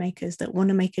change makers, that want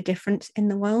to make a difference in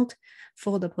the world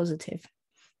for the positive.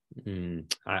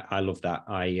 I love that.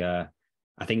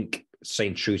 I think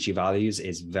staying true to your values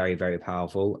is very, very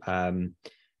powerful. I know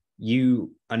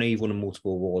you've won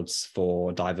multiple awards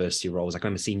for diversity roles. I can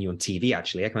remember seeing you on TV,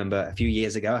 actually. I can remember a few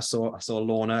years ago, I saw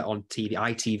Lorna on TV,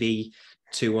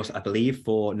 ITV2, I believe,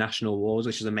 for national awards,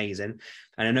 which is amazing.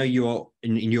 And I know you're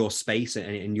in your space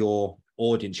and in your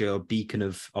audience, you're a beacon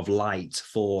of light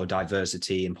for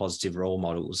diversity and positive role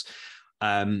models.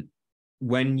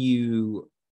 When you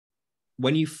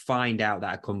find out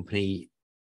that a company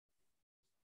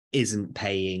isn't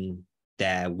paying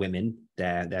their women,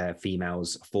 their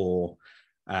females, for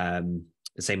the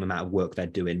same amount of work they're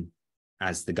doing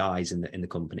as the guys in the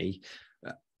company,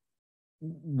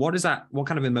 what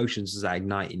kind of emotions does that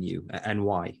ignite in you, and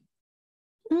why?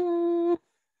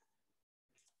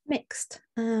 Mixed.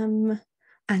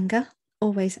 Anger,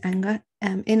 always anger.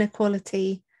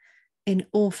 Inequality in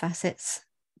all facets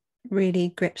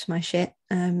really grips my shit.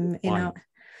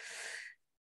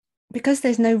 Because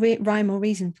there's no rhyme or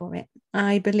reason for it.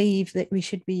 I believe that we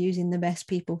should be using the best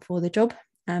people for the job.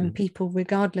 People,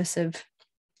 regardless of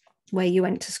where you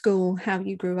went to school, how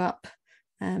you grew up,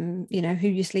 who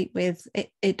you sleep with,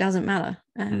 it doesn't matter.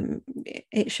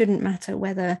 It shouldn't matter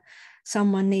whether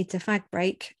someone needs a fag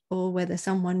break or whether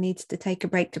someone needs to take a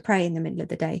break to pray in the middle of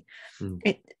the day.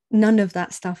 None of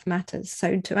that stuff matters.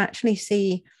 So to actually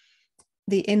see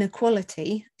the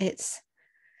inequality, it's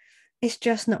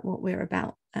just not what we're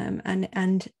about.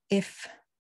 And if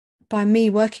by me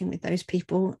working with those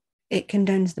people, it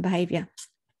condones the behavior.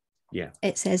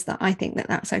 It says that I think that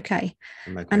that's okay.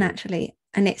 And actually,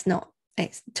 and it's not,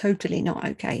 it's totally not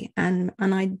okay. And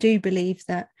I do believe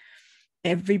that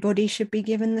everybody should be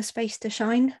given the space to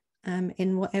shine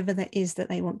in whatever that is that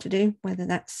they want to do, whether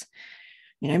that's,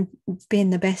 being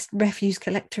the best refuse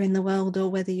collector in the world, or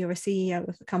whether you're a CEO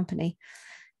of a company.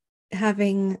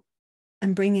 Having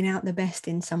and bringing out the best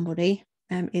in somebody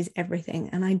is everything.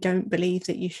 And I don't believe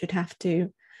that you should have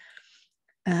to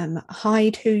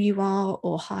hide who you are,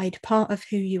 or hide part of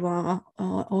who you are,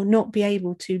 or not be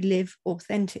able to live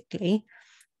authentically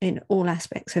in all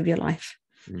aspects of your life.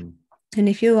 And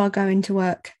if you are going to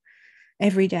work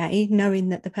every day knowing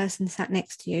that the person sat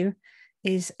next to you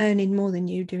is earning more than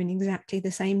you doing exactly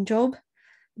the same job,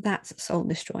 that's soul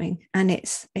destroying. And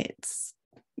it's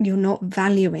you're not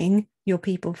valuing your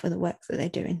people for the work that they're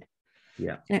doing.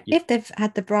 If they've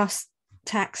had the brass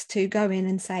tacks to go in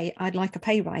and say, I'd like a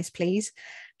pay rise, please,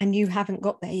 and you haven't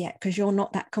got there yet because you're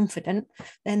not that confident,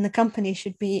 then the company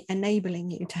should be enabling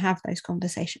you to have those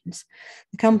conversations.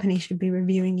 The company should be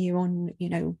reviewing you on,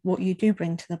 what you do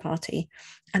bring to the party,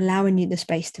 allowing you the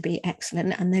space to be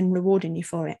excellent, and then rewarding you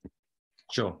for it.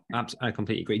 Sure, I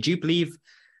completely agree. Do you believe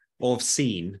or have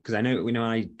seen, because I know,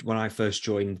 when I first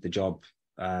joined the job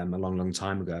a long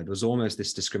time ago, there was almost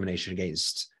this discrimination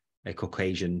against a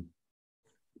Caucasian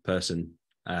person,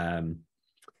 I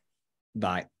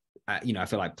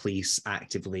feel like police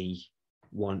actively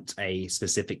want a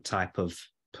specific type of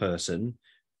person,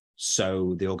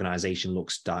 so the organization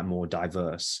looks more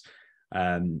diverse.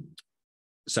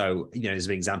 So, there's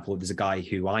an example. There's a guy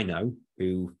who I know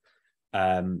who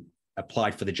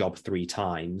applied for the job 3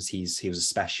 times. He was a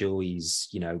special. He's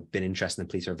been interested in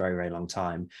the police for a very, very long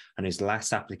time. And his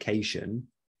last application,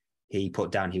 he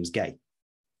put down he was gay.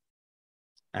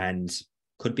 And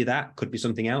could be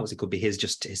something else. It could be his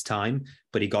time,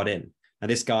 but he got in. Now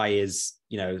this guy is,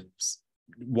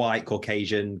 white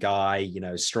Caucasian guy,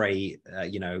 straight,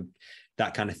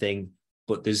 that kind of thing.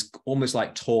 But there's almost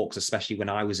like talks, especially when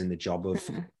I was in the job, of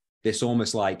this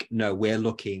almost like, no, we're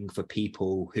looking for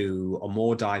people who are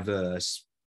more diverse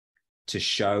to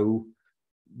show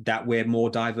that we're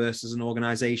more diverse as an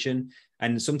organization.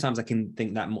 And sometimes I can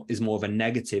think that is more of a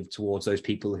negative towards those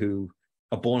people who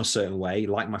are born a certain way,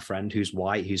 like my friend who's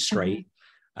white, who's straight,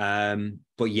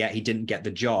 but yet he didn't get the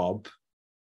job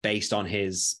based on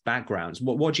his backgrounds.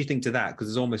 What do you think to that? Because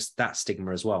there's almost that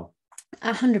stigma as well.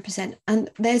 100%. And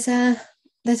there's a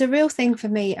real thing for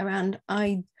me around,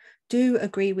 I do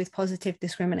agree with positive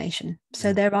discrimination.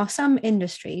 So there are some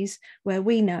industries where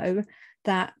we know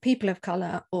that people of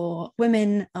color or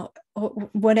women or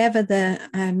whatever the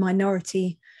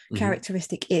minority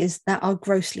characteristic is, that are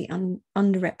grossly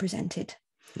underrepresented.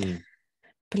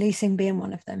 Policing being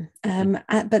one of them.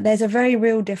 But there's a very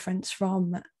real difference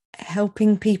from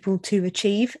helping people to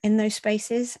achieve in those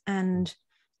spaces and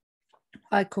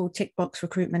I call tick box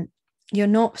recruitment. You're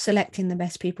not selecting the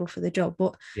best people for the job.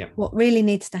 What really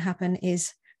needs to happen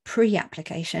is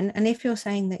pre-application. And if you're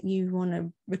saying that you want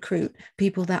to recruit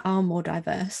people that are more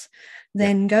diverse,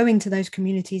 then go into those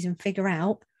communities and figure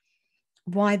out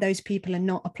why those people are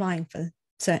not applying for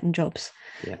certain jobs.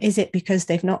 Is it because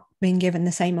they've not been given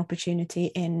the same opportunity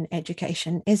in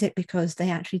education? Is it because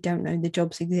they actually don't know the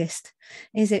jobs exist?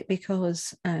 Is it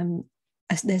because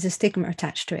there's a stigma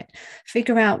attached to it?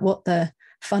 Figure out what the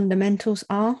fundamentals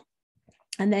are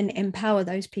and then empower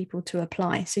those people to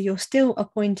apply. So you're still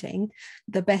appointing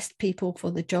the best people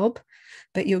for the job,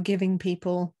 but you're giving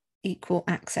people equal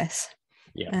access.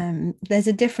 There's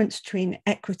a difference between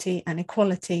equity and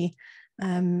equality,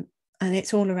 and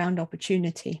it's all around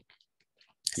opportunity.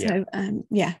 So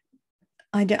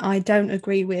I don't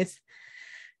agree with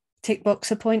tick box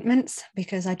appointments,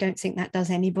 because I don't think that does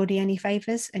anybody any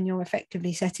favors, and you're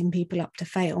effectively setting people up to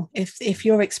fail. If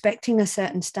you're expecting a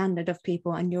certain standard of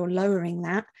people and you're lowering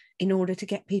that in order to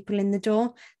get people in the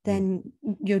door, then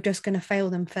you're just going to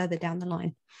fail them further down the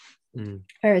line.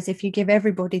 Whereas if you give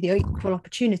everybody the equal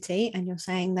opportunity and you're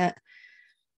saying that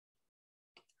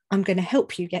I'm going to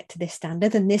help you get to this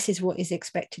standard and this is what is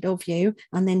expected of you,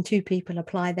 and then 2 people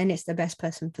apply, then it's the best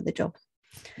person for the job.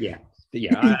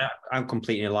 I'm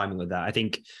completely in alignment with that. I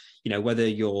think, whether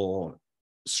you're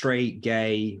straight,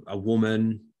 gay, a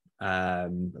woman,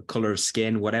 color of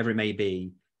skin, whatever it may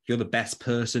be, if you're the best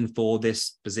person for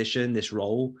this position, this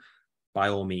role, by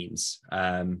all means,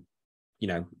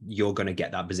 you're going to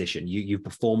get that position. You've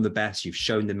performed the best, you've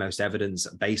shown the most evidence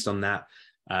based on that.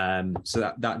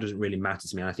 So that doesn't really matter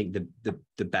to me. And I think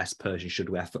the best person should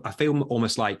wear. I feel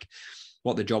almost like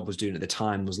what the job was doing at the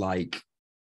time was like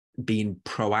being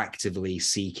proactively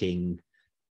seeking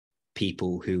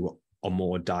people who are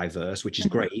more diverse, which is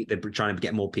great. They're trying to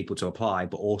get more people to apply,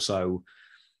 but also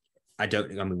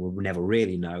we'll never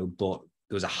really know, but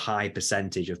there was a high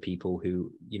percentage of people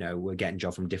who, were getting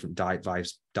jobs from different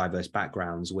diverse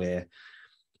backgrounds, where,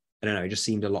 I don't know, it just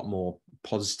seemed a lot more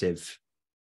positive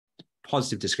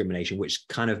discrimination, which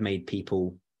kind of made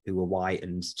people who were white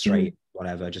and straight,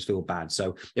 whatever, just feel bad.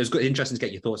 So it was good, interesting to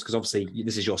get your thoughts, because obviously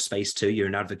this is your space too. You're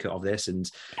an advocate of this, and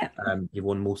you've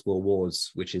won multiple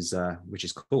awards, which is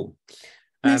cool.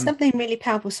 There's something really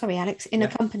powerful, sorry, Alex, in a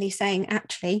company saying,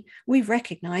 actually, we've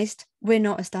recognized we're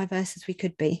not as diverse as we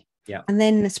could be. And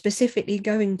then specifically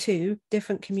going to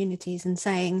different communities and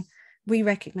saying, we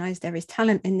recognize there is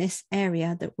talent in this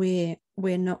area that we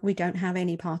don't have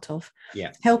any part of.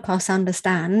 Yeah. Help us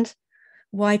understand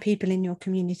why people in your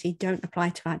community don't apply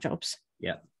to our jobs.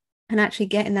 Yeah. And actually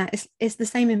getting that is the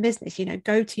same in business.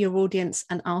 Go to your audience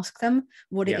and ask them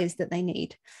what it is that they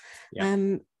need.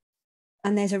 And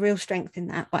there's a real strength in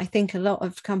that. But I think a lot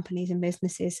of companies and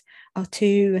businesses are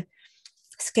too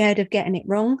scared of getting it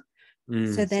wrong.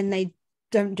 So then they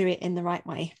don't do it in the right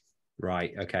way.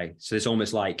 Right. Okay. So it's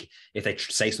almost like if they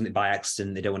say something by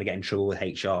accident, they don't want to get in trouble with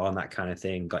HR and that kind of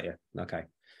thing. Got you. Okay.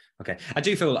 I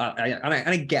do feel,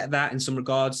 I get that in some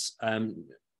regards.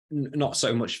 Not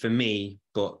so much for me,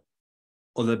 but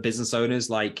other business owners.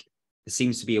 Like, there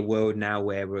seems to be a world now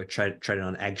where we're treading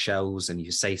on eggshells, and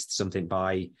you say something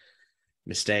by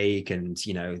mistake, and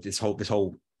this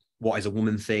whole what is a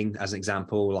woman thing, as an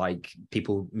example, like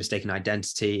people mistaking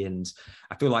identity. And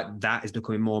I feel like that is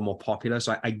becoming more and more popular.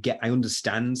 So I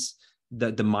understand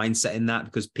the mindset in that,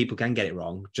 because people can get it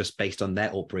wrong just based on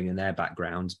their upbringing and their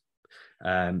background.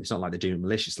 It's not like they're doing it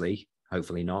maliciously,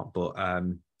 hopefully not, but I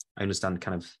understand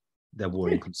kind of their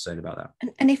worry and concern about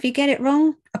that. And if you get it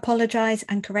wrong, apologize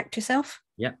and correct yourself.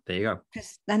 Yeah, there you go.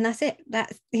 And that's it.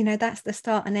 That's the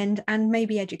start and end, and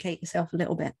maybe educate yourself a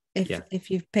little bit.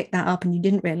 If you've picked that up and you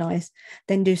didn't realize,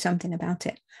 then do something about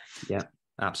it. Yeah,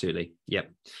 absolutely. Yep.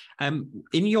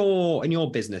 In your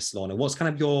business, Lorna, what's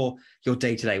kind of your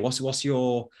day-to-day? What's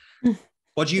your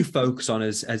what do you focus on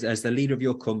as the leader of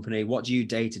your company? What do you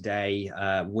day to day?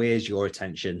 Where's your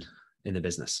attention in the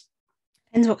business?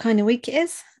 Depends what kind of week it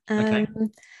is. Okay.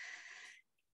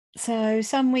 So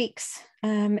some weeks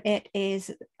it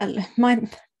is my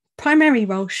primary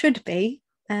role should be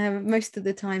most of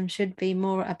the time should be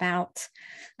more about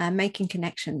making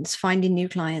connections, finding new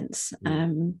clients,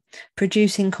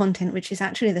 producing content, which is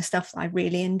actually the stuff that I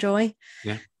really enjoy.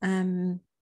 Yeah.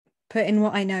 Putting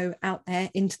what I know out there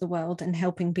into the world and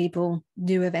helping people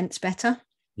do events better.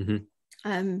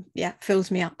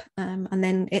 Fills me up. And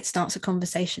then it starts a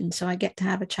conversation. So I get to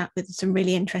have a chat with some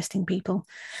really interesting people.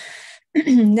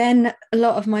 Then a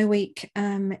lot of my week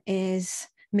is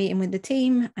meeting with the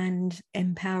team and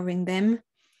empowering them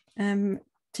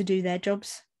to do their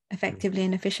jobs effectively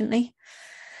and efficiently.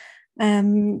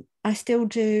 I still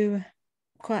do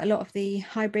quite a lot of the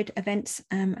hybrid events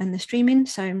and the streaming.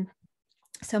 So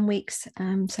some weeks,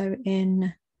 so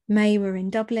in May we're in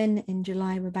Dublin, in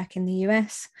July we're back in the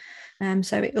US.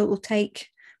 So it will take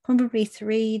probably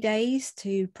 3 days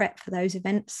to prep for those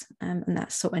events, and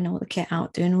that's sorting all the kit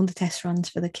out, doing all the test runs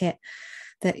for the kit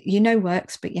that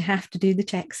works, but you have to do the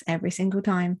checks every single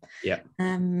time.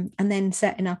 And then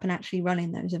setting up and actually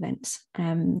running those events.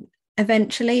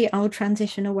 Eventually I'll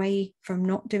transition away from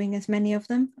not doing as many of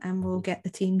them, and we'll get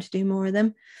the team to do more of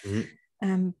them.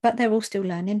 But they're all still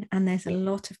learning, and there's a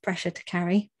lot of pressure to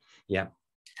carry.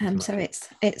 So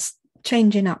it's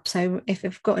changing up. So if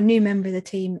I've got a new member of the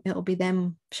team, it'll be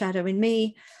them shadowing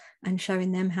me and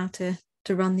showing them how to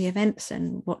run the events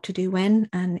and what to do when.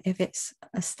 And if it's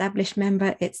established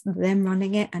member, it's them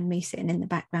running it and me sitting in the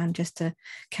background just to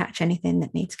catch anything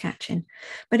that needs catching.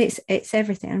 But it's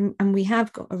everything. And we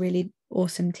have got a really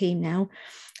awesome team now.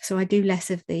 So I do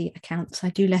less of the accounts. I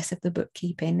do less of the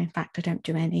bookkeeping. In fact, I don't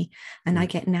do any. And I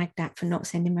get nagged at for not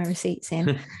sending my receipts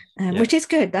in, which is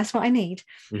good. That's what I need.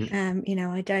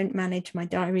 I don't manage my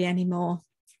diary anymore.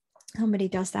 Somebody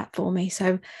does that for me.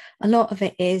 So a lot of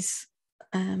it is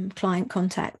client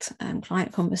contact,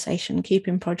 client conversation,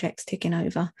 keeping projects ticking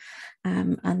over,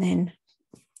 and then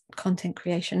content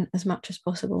creation as much as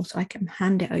possible, so I can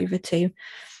hand it over to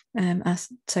our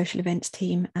social events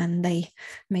team, and they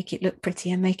make it look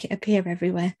pretty and make it appear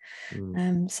everywhere.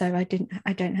 So I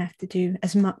don't have to do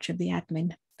as much of the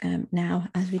admin now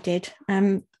as we did.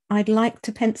 I'd like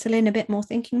to pencil in a bit more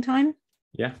thinking time.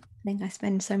 I think I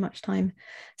spend so much time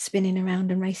spinning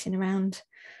around and racing around,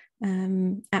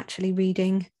 actually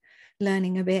reading,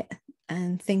 learning a bit,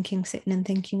 and sitting and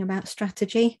thinking about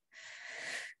strategy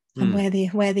and where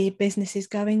the business is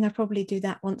going. I probably do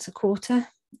that once a quarter,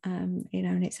 and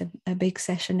it's a big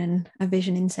session and a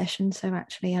visioning session. So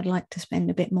actually I'd like to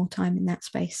spend a bit more time in that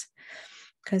space,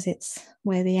 because it's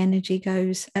where the energy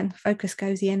goes and focus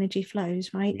goes, the energy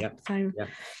flows, right?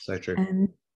 So true.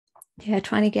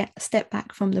 Trying to get a step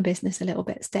back from the business a little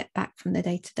bit, step back from the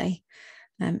day-to-day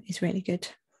is really good.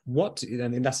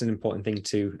 That's an important thing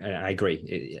too. I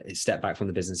agree. Step back from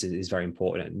the business is very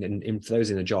important, and for those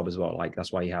in a job as well. Like,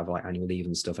 that's why you have like annual leave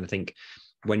and stuff. And I think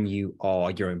when you are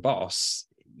your own boss,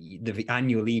 the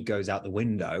annual leave goes out the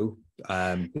window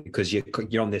because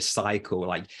you're on this cycle.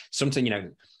 Like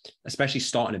something, especially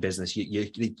starting a business,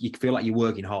 you feel like you're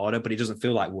working harder, but it doesn't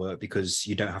feel like work because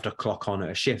you don't have to clock on at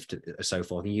a shift or so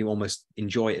forth, and you almost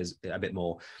enjoy it a bit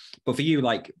more. But for you,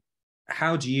 like,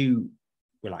 how do you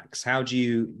relax? How do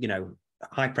you,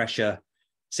 high pressure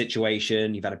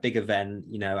situation, you've had a big event,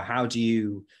 how do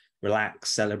you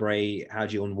relax, celebrate? How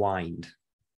do you unwind?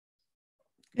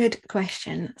 Good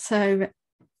question. So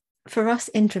for us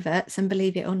introverts, and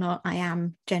believe it or not, I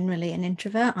am generally an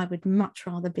introvert. I would much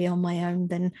rather be on my own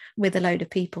than with a load of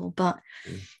people, but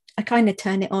I kind of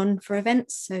turn it on for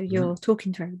events. So you're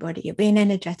talking to everybody, you're being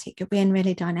energetic, you're being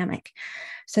really dynamic.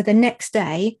 So the next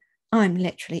day, I'm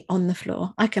literally on the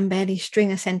floor. I can barely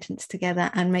string a sentence together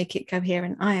and make it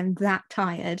coherent. I am that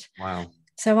tired. Wow.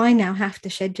 So I now have to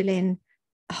schedule in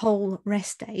whole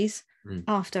rest days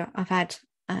after I've had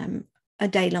a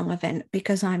day-long event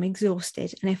because I'm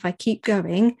exhausted. And if I keep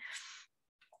going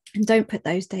and don't put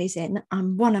those days in,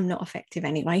 I'm not effective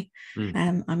anyway.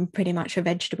 I'm pretty much a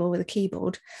vegetable with a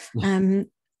keyboard.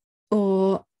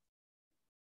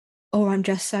 Or I'm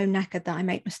just so knackered that I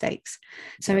make mistakes.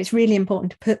 So it's really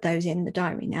important to put those in the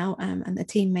diary now, and the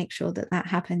team make sure that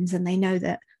happens, and they know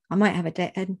that I might have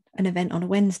an event on a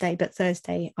Wednesday, but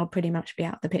Thursday I'll pretty much be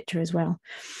out of the picture as well.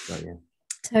 Oh, yeah.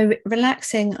 So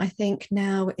relaxing, I think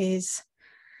now is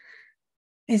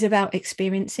about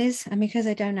experiences. And because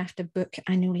I don't have to book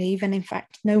annual leave, and in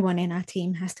fact, no one in our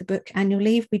team has to book annual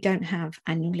leave, we don't have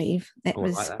annual leave. It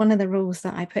was one of the rules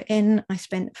that I put in. I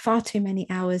spent far too many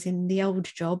hours in the old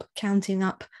job counting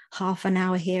up half an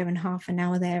hour here and half an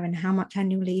hour there and how much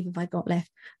annual leave have I got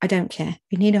left. I don't care.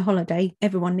 If you need a holiday,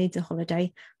 everyone needs a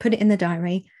holiday. Put it in the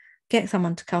diary, get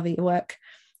someone to cover your work,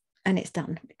 and it's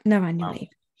done. No annual leave.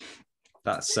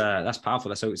 That's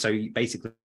powerful. So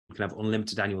basically you can have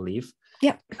unlimited annual leave.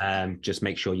 Yep. Just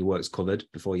make sure your work's covered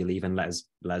before you leave, and let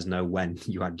us know when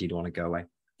you don't want to go away.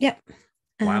 Yep.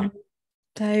 Wow.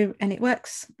 And it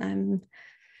works. Being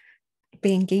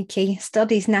geeky,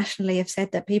 studies nationally have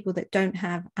said that people that don't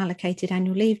have allocated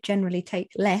annual leave generally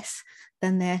take less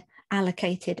than their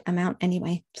allocated amount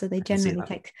anyway. So they generally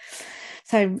take.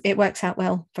 So it works out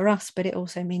well for us, but it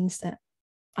also means that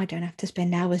I don't have to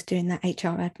spend hours doing that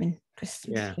HR admin because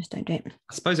just don't do it.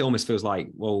 I suppose it almost feels like,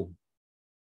 well,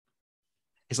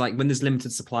 it's like when there's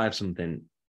limited supply of something,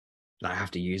 I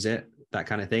have to use it, that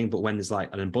kind of thing. But when there's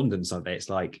like an abundance of it, it's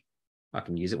like I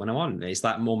can use it when I want. It's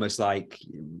that almost like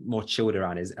more chilled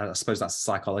around. I suppose that's the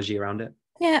psychology around it.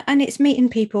 Yeah, and it's meeting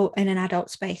people in an adult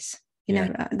space. You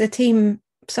know, the team,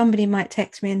 somebody might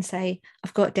text me and say,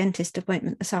 I've got a dentist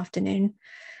appointment this afternoon.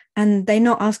 And they're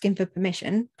not asking for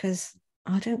permission because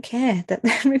I don't care. That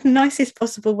in the nicest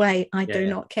possible way, I do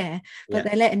not care. But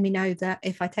they're letting me know that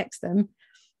if I text them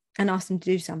and ask them to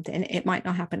do something, it might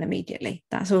not happen immediately.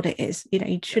 That's all it is.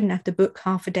 You shouldn't have to book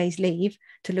half a day's leave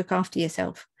to look after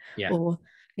yourself or,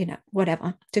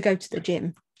 whatever, to go to the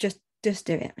gym. Just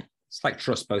do it. It's like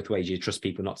trust both ways. You trust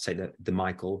people not to take the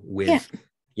Michael with,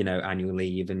 annual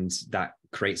leave, and that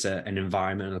creates an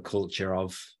environment and a culture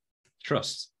of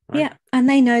trust. Right? Yeah. And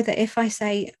they know that if I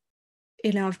say,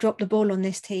 I've dropped the ball on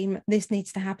this team, this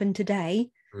needs to happen today,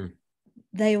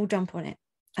 they all jump on it.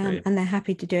 And they're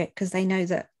happy to do it because they know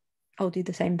that I'll do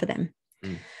the same for them.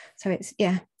 So it's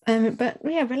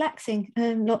relaxing.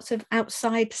 Lots of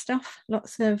outside stuff,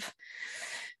 lots of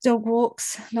dog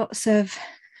walks, lots of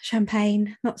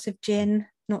champagne, lots of gin.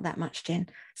 Not that much gin,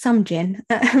 some gin.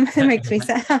 It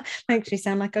makes me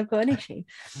sound like I've got an issue.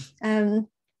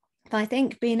 But I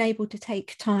think being able to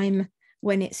take time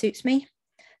when it suits me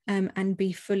and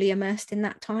be fully immersed in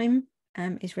that time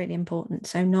is really important.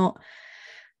 So not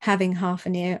having half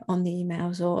an ear on the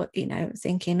emails or,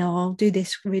 thinking, I'll do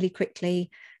this really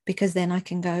quickly because then I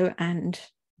can go and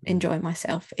enjoy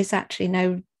myself. It's actually,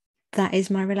 no, that is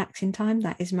my relaxing time.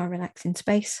 That is my relaxing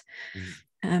space.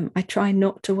 I try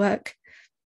not to work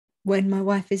when my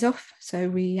wife is off. So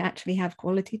we actually have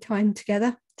quality time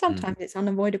together. Sometimes it's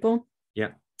unavoidable.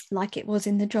 Like it was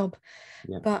in the job.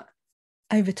 But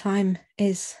overtime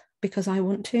is because I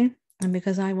want to and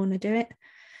because I want to do it.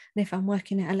 And if I'm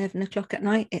working at 11 o'clock at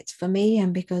night, it's for me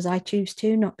and because I choose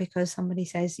to, not because somebody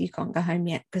says you can't go home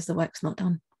yet because the work's not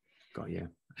done. Got you.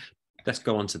 Let's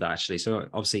go on to that actually. So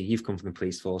obviously you've come from the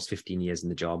police force, 15 years in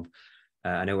the job.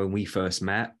 I know when we first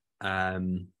met,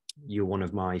 you're one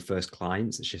of my first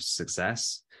clients at Shift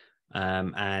Success.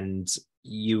 And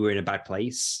you were in a bad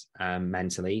place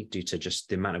mentally due to just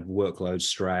the amount of workload,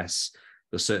 stress,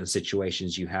 the certain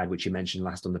situations you had, which you mentioned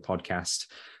last on the podcast,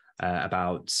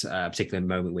 about a particular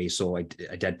moment where you saw a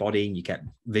dead body and you kept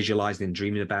visualizing and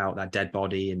dreaming about that dead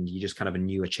body and you just kind of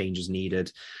knew a change was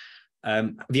needed.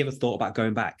 Have you ever thought about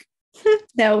going back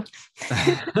No,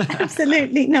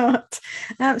 absolutely not.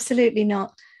 Absolutely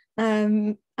not.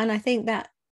 And I think that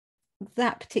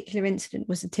particular incident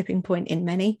was a tipping point in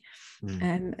many.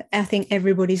 I think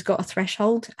everybody's got a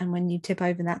threshold, and when you tip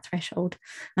over that threshold,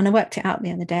 and I worked it out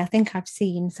the other day, I think I've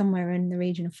seen somewhere in the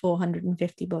region of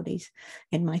 450 bodies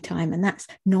in my time, and that's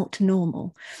not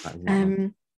normal.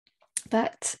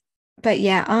 But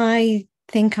yeah, I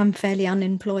think I'm fairly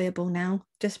unemployable now,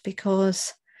 just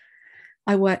because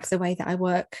I work the way that I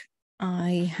work.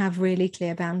 I have really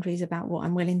clear boundaries about what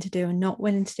I'm willing to do and not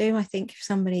willing to do. I think if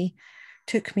somebody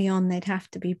took me on, they'd have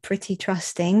to be pretty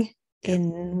trusting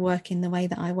in working the way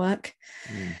that I work.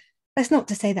 That's not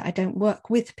to say that I don't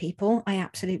work with people. I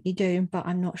absolutely do, but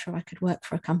I'm not sure I could work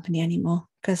for a company anymore,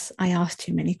 because I ask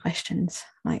too many questions.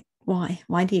 Like, why?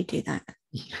 Why do you do that?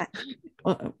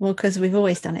 Well, because we've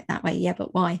always done it that way. Yeah,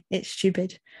 but why? It's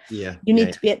stupid. You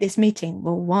need to be at this meeting.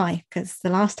 Well, why? Because the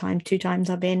last time, 2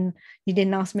 times I've been, you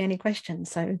didn't ask me any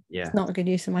questions, so it's not a good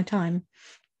use of my time.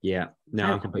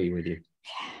 I'm completely with you.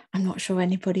 I'm not sure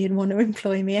anybody would want to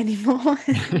employ me anymore.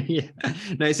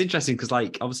 No, it's interesting because,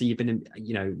 like, obviously you've been in,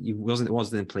 you wasn't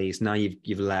in the police, now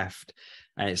you've left,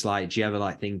 and it's like, do you ever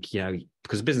like think,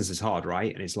 because business is hard,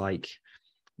 right? And it's like,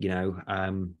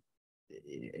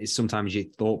 it's sometimes your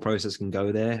thought process can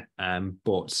go there,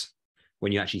 but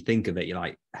when you actually think of it, you're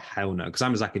like, hell no. Because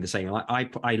I'm exactly the same. Like,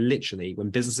 I literally, when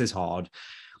business is hard,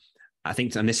 I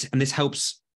think, and this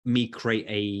helps me create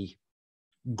a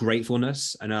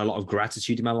gratefulness and a lot of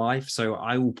gratitude in my life. So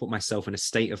I will put myself in a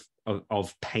state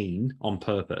of pain on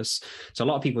purpose. So a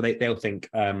lot of people, they'll think,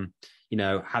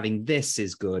 having this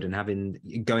is good,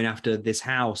 and going after this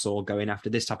house or going after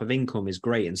this type of income is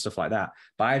great and stuff like that.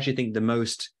 But I actually think the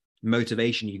most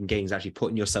motivation you can gain is actually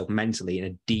putting yourself mentally in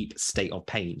a deep state of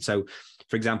pain. So,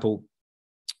 for example,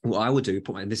 what I would do,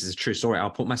 and this is a true story,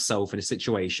 I'll put myself in a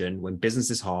situation when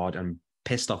business is hard, I'm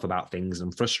pissed off about things,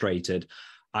 I'm frustrated.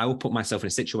 I will put myself in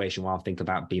a situation where I'll think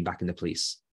about being back in the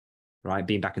police, right?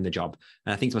 Being back in the job.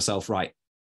 And I think to myself, right,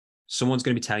 someone's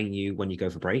going to be telling you when you go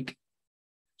for break.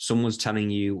 Someone's telling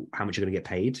you how much you're going to get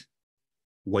paid,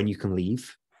 when you can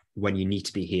leave, when you need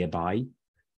to be here by.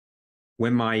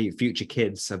 When my future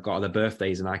kids have got their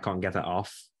birthdays and I can't get that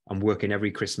off, I'm working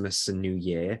every Christmas and New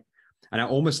Year. And I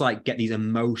almost like get these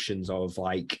emotions of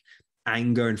like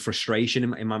anger and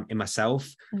frustration in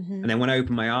myself. And then when I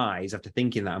open my eyes after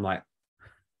thinking that, I'm like,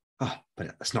 oh, but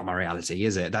that's not my reality,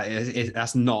 is it?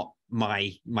 That's not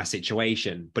my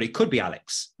situation. But it could be,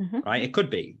 Alex, right? It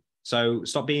could be. So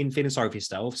stop feeling sorry for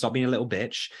yourself. Stop being a little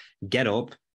bitch. Get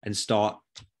up and start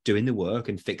doing the work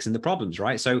and fixing the problems,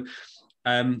 right? So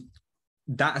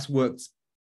that has worked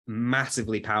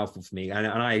massively powerful for me, and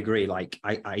I agree. Like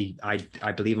I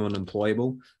believe I'm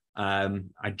unemployable.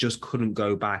 I just couldn't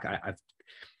go back.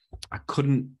 I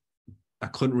couldn't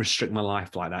restrict my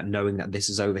life like that, knowing that this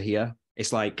is over here.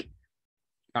 It's like,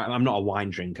 I'm not a wine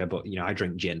drinker, but I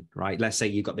drink gin, right? Let's say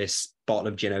you've got this bottle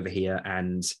of gin over here,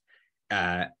 and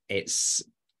it's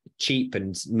cheap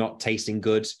and not tasting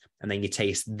good, and then you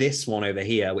taste this one over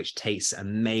here, which tastes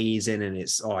amazing, and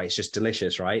it's just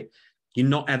delicious, right? You're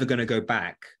not ever going to go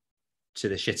back to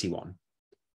the shitty one.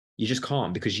 You just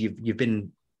can't, because you've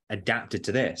been adapted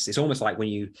to this. It's almost like when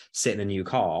you sit in a new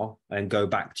car and go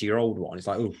back to your old one. It's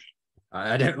like, oh,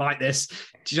 I don't like this.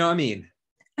 Do you know what I mean?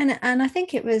 And I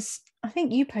think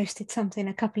you posted something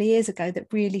a couple of years ago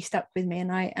that really stuck with me,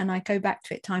 and I go back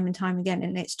to it time and time again,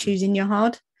 and it's choosing your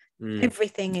hard.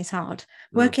 Everything is hard.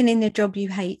 Working in the job you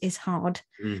hate is hard.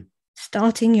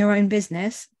 Starting your own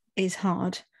business is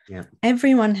hard.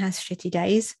 Everyone has shitty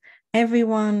days.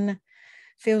 Everyone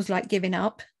feels like giving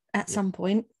up at some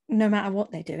point, no matter what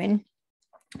they're doing.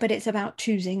 But it's about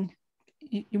choosing,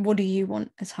 what do you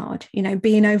want as hard?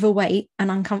 Being overweight and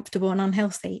uncomfortable and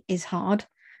unhealthy is hard.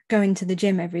 Going to the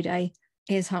gym every day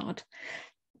is hard.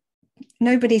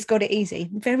 Nobody's got it easy.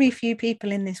 Very few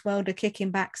people in this world are kicking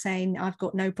back saying, I've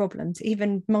got no problems.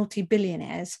 Even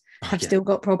multi-billionaires have still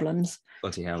got problems.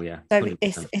 Bloody hell, yeah. So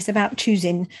it's about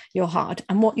choosing your hard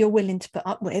and what you're willing to put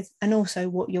up with, and also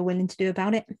what you're willing to do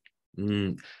about it.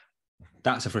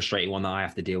 That's a frustrating one that I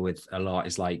have to deal with a lot.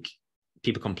 Is like,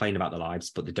 people complain about their lives,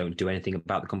 but they don't do anything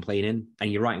about the complaining.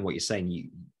 And you're right in what you're saying.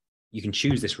 You can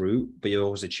choose this route, but you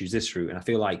also choose this route. And I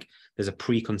feel like there's a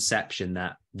preconception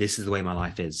that this is the way my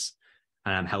life is,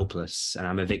 and I'm helpless and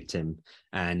I'm a victim.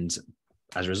 And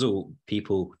as a result,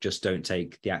 people just don't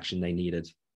take the action they needed.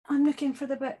 I'm looking for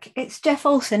the book. It's Jeff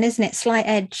Olson, isn't it? Slight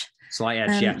Edge. Slight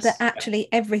Edge, yes. That actually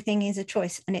everything is a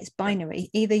choice, and it's binary.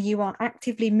 Either you are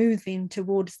actively moving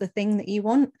towards the thing that you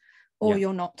want, or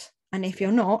you're not. And if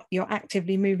you're not, you're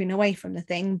actively moving away from the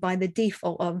thing by the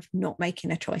default of not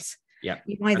making a choice. Yeah.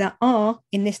 You either are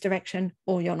in this direction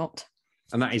or you're not.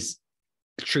 And that is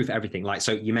true for everything. Like,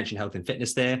 so you mentioned health and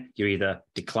fitness there. You're either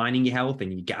declining your health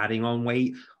and you're adding on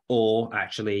weight, or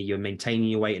actually you're maintaining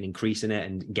your weight and increasing it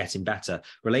and getting better.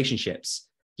 Relationships,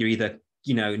 you're either,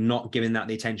 not giving that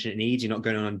the attention it needs. You're not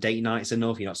going on date nights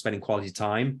enough. You're not spending quality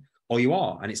time, or you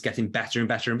are, and it's getting better and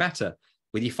better and better.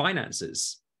 With your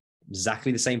finances,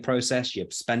 exactly the same process. You're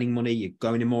spending money, you're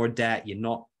going in more debt, you're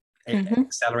not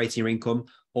accelerating your income,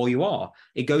 or you are.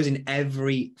 It goes in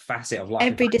every facet of life.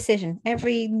 Every decision,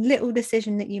 every little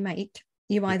decision that you make,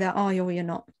 you either are or you're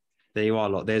not. There you are.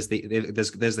 Look, there's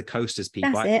the coasters,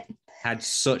 people. That's it. Had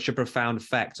such a profound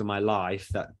effect on my life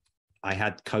that I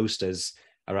had coasters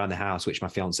around the house, which my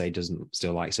fiance doesn't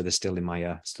still like, so they're still in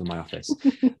my office.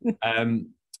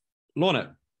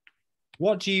 Lorna,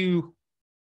 what do you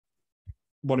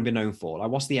want to be known for? Like,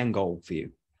 what's the end goal for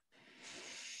you?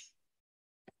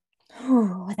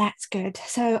 Oh, that's good.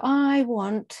 So I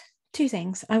want two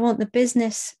things. I want the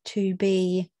business to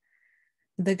be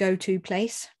the go-to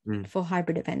place for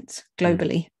hybrid events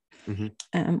globally.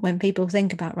 When people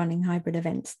think about running hybrid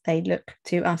events, they look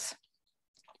to us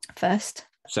first.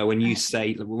 So when you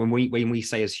say, when we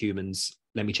say as humans,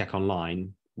 let me check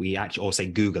online, we actually, or say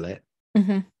Google it.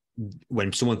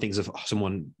 When someone thinks of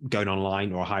someone going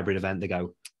online or a hybrid event, they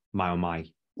go, my oh my.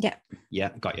 Yeah,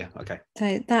 got you. Okay.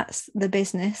 So that's the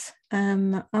business.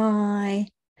 There's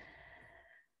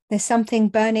something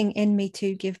burning in me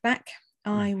to give back.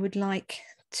 I would like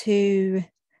to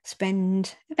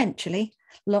spend eventually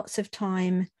lots of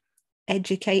time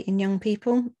educating young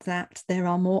people that there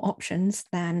are more options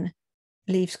than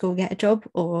leave school, get a job,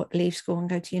 or leave school and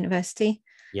go to university.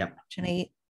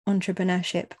 Actually,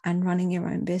 entrepreneurship and running your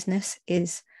own business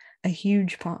is a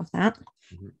huge part of that.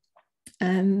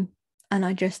 And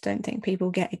I just don't think people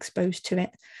get exposed to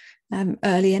it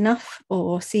early enough,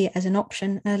 or see it as an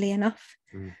option early enough.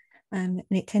 And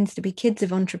it tends to be kids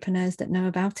of entrepreneurs that know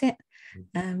about it,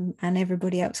 and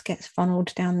everybody else gets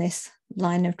funneled down this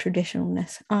line of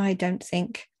traditionalness. I don't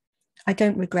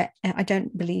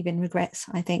believe in regrets.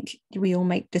 I think we all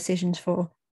make decisions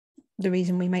for the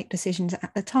reason we make decisions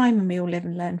at the time, and we all live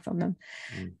and learn from them.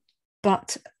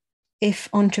 But if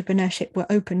entrepreneurship were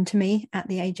open to me at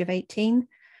the age of 18,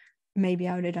 maybe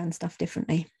I would have done stuff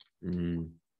differently.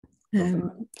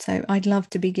 So I'd love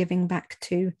to be giving back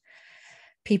to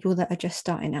people that are just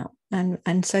starting out,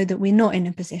 and so that we're not in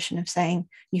a position of saying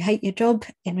you hate your job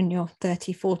and when you're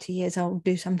 30, 40 years old,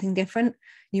 do something different.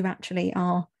 You actually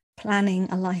are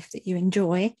planning a life that you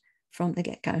enjoy from the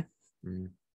get-go.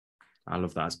 I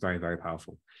love that. It's very, very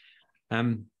powerful.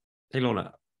 Hey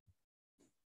Lorna,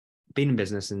 being in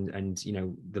business and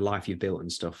the life you've built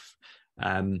and stuff,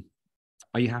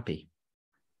 are you happy?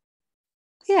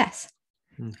 Yes.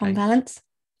 Okay. On balance.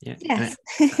 Yeah. Yes.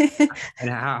 And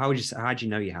how do you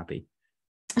know you're happy?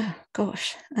 Oh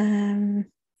gosh. A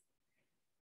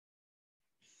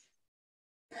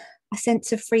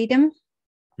sense of freedom.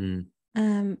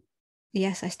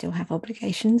 Yes, I still have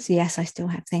obligations. Yes, I still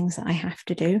have things that I have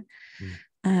to do.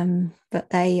 But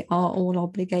they are all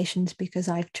obligations because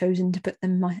I've chosen to put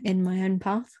them in my own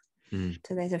path.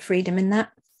 So there's a freedom in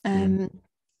that.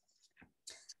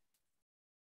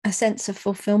 A sense of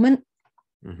fulfillment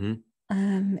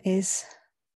is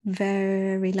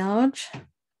very large.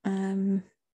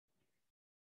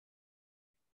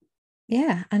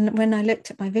 Yeah, and when I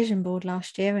looked at my vision board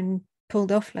last year and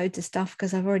pulled off loads of stuff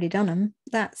because I've already done them,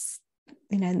 that's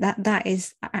that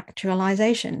is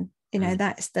actualization.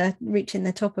 That's the reaching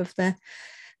the top of the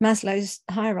Maslow's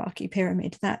hierarchy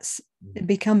pyramid. That's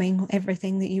becoming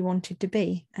everything that you wanted to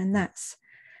be, and that's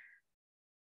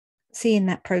seeing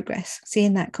that progress,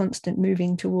 seeing that constant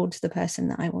moving towards the person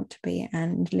that I want to be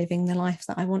and living the life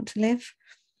that I want to live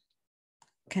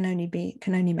can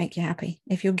only make you happy.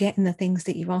 If you're getting the things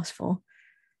that you've asked for,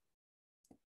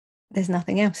 there's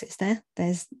nothing else. It's there.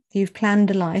 You've planned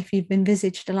a life, you've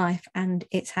envisaged a life, and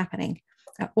it's happening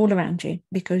all around you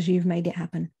because you've made it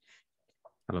happen.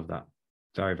 I love that.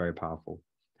 Very, very powerful.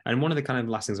 And one of the kind of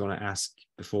last things I want to ask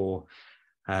before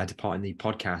departing the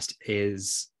podcast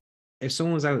is, if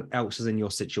someone else is in your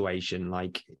situation,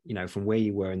 like, from where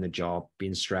you were in the job,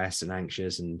 being stressed and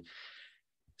anxious and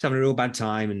just having a real bad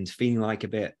time and feeling like a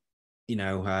bit,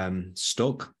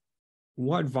 stuck,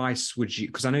 what advice would you,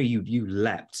 because I know you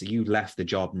left the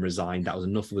job and resigned, that was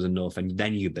enough, and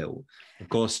then you built. Of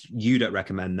course, you don't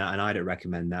recommend that and I don't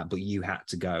recommend that, but you had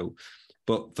to go.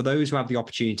 But for those who have the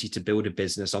opportunity to build a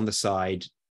business on the side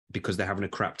because they're having a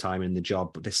crap time in the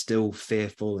job, but they're still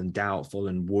fearful and doubtful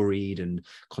and worried and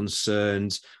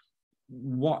concerned,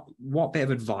 what bit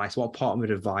of advice, what part of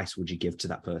advice would you give to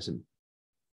that person?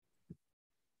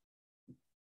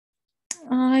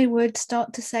 I would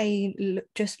start to say,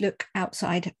 just look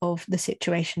outside of the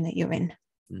situation that you're in.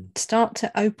 Start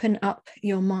to open up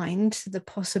your mind to the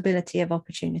possibility of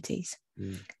opportunities.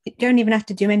 You don't even have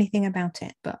to do anything about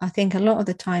it. But I think a lot of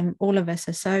the time, all of us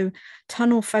are so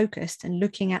tunnel focused and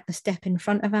looking at the step in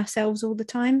front of ourselves all the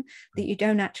time that you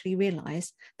don't actually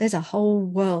realize there's a whole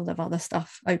world of other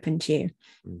stuff open to you.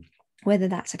 Whether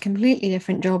that's a completely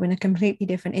different job in a completely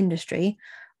different industry,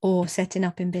 or setting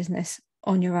up in business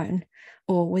on your own,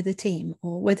 or with a team,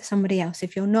 or with somebody else.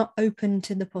 If you're not open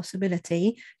to the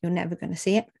possibility, you're never going to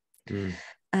see it.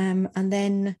 And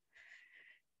then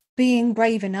being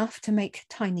brave enough to make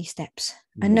tiny steps.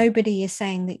 And nobody is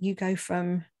saying that you go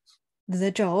from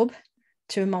the job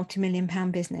to a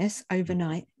multi-million-pound business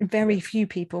overnight. Very few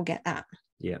people get that.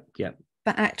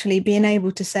 But actually being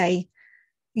able to say,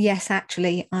 yes,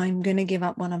 actually, I'm going to give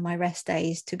up one of my rest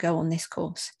days to go on this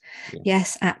course.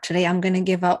 Yes, actually, I'm going to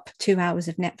give up 2 hours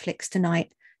of Netflix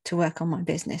tonight to work on my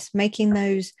business. Making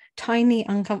those tiny,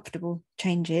 uncomfortable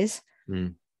changes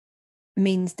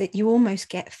means that you almost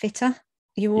get fitter.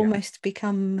 You almost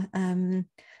become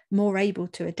more able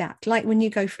to adapt. Like when you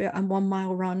go for a 1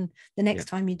 mile run, the next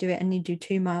time you do it and you do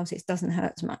 2 miles, it doesn't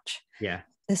hurt as much.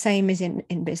 The same is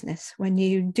in business. When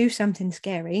you do something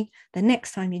scary, the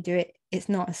next time you do it, it's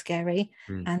not as scary.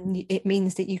 And it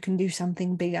means that you can do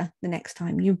something bigger the next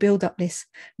time. You build up this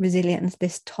resilience,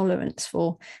 this tolerance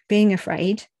for being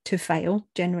afraid to fail.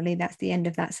 Generally, that's the end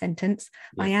of that sentence.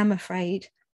 I am afraid,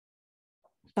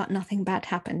 but nothing bad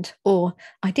happened. Or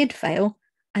I did fail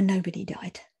and nobody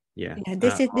died.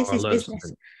 This is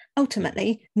business.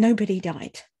 Ultimately, nobody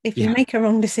died. If you make a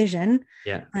wrong decision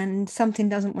and something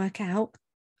doesn't work out,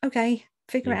 okay,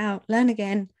 figure it out, learn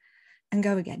again, and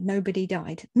go again. Nobody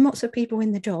died. And lots of people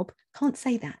in the job can't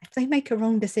say that. If they make a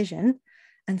wrong decision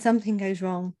and something goes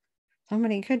wrong,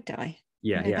 somebody could die.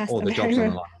 All the jobs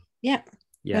on the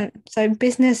line. So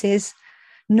business is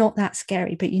not that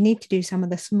scary, but you need to do some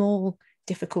of the small,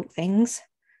 difficult things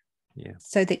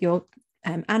so that your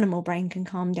animal brain can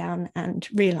calm down and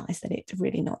realize that it's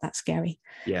really not that scary.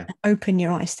 And open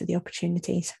your eyes to the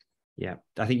opportunities.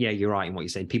 I think you're right in what you're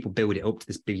saying. People build it up to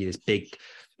this big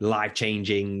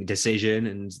life-changing decision,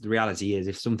 and the reality is,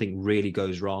 if something really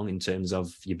goes wrong in terms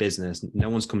of your business, no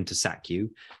one's coming to sack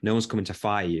you, no one's coming to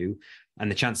fire you,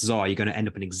 and the chances are you're going to end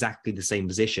up in exactly the same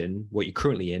position what you're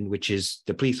currently in, which is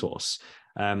the police force.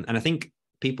 And I think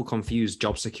people confuse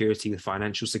job security with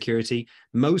financial security.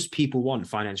 Most people want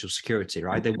financial security,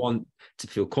 right? They want to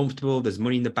feel comfortable. There's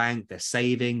money in the bank, they're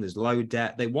saving, there's low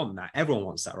debt. They want that. Everyone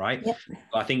wants that, right? But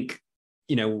I think,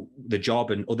 the job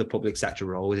and other public sector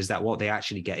roles is that what they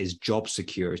actually get is job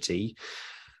security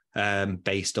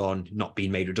based on not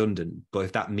being made redundant. But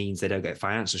if that means they don't get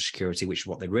financial security, which is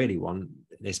what they really want,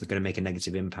 it's going to make a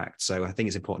negative impact. So I think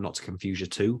it's important not to confuse your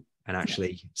two and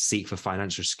actually seek for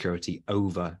financial security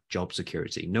over job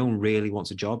security. No one really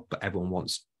wants a job, but everyone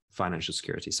wants financial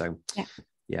security. So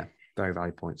very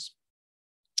valid points.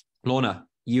 Lorna,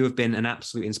 you have been an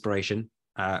absolute inspiration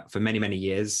for many, many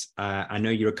years. I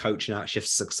know you're a coach now at Shift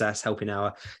Success, helping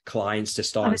our clients to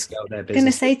start and scale their business. I'm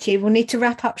going to say to you, we'll need to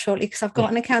wrap up shortly because I've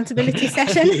got an accountability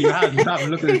session. you have.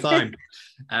 Look at the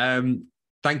time.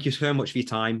 Thank you so much for your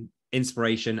time.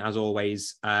 Inspiration as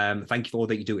always. Thank you for all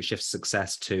that you do at Shift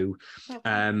Success too.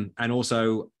 And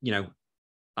also,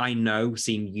 I know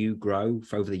seeing you grow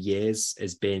for over the years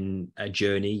has been a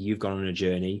journey. You've gone on a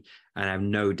journey, and I have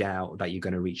no doubt that you're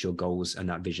going to reach your goals and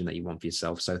that vision that you want for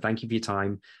yourself. So thank you for your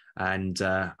time, and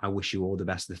I wish you all the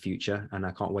best in the future. And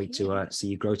I can't wait to see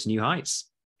you grow to new heights.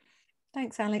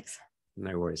 Thanks, Alex.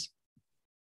 No worries.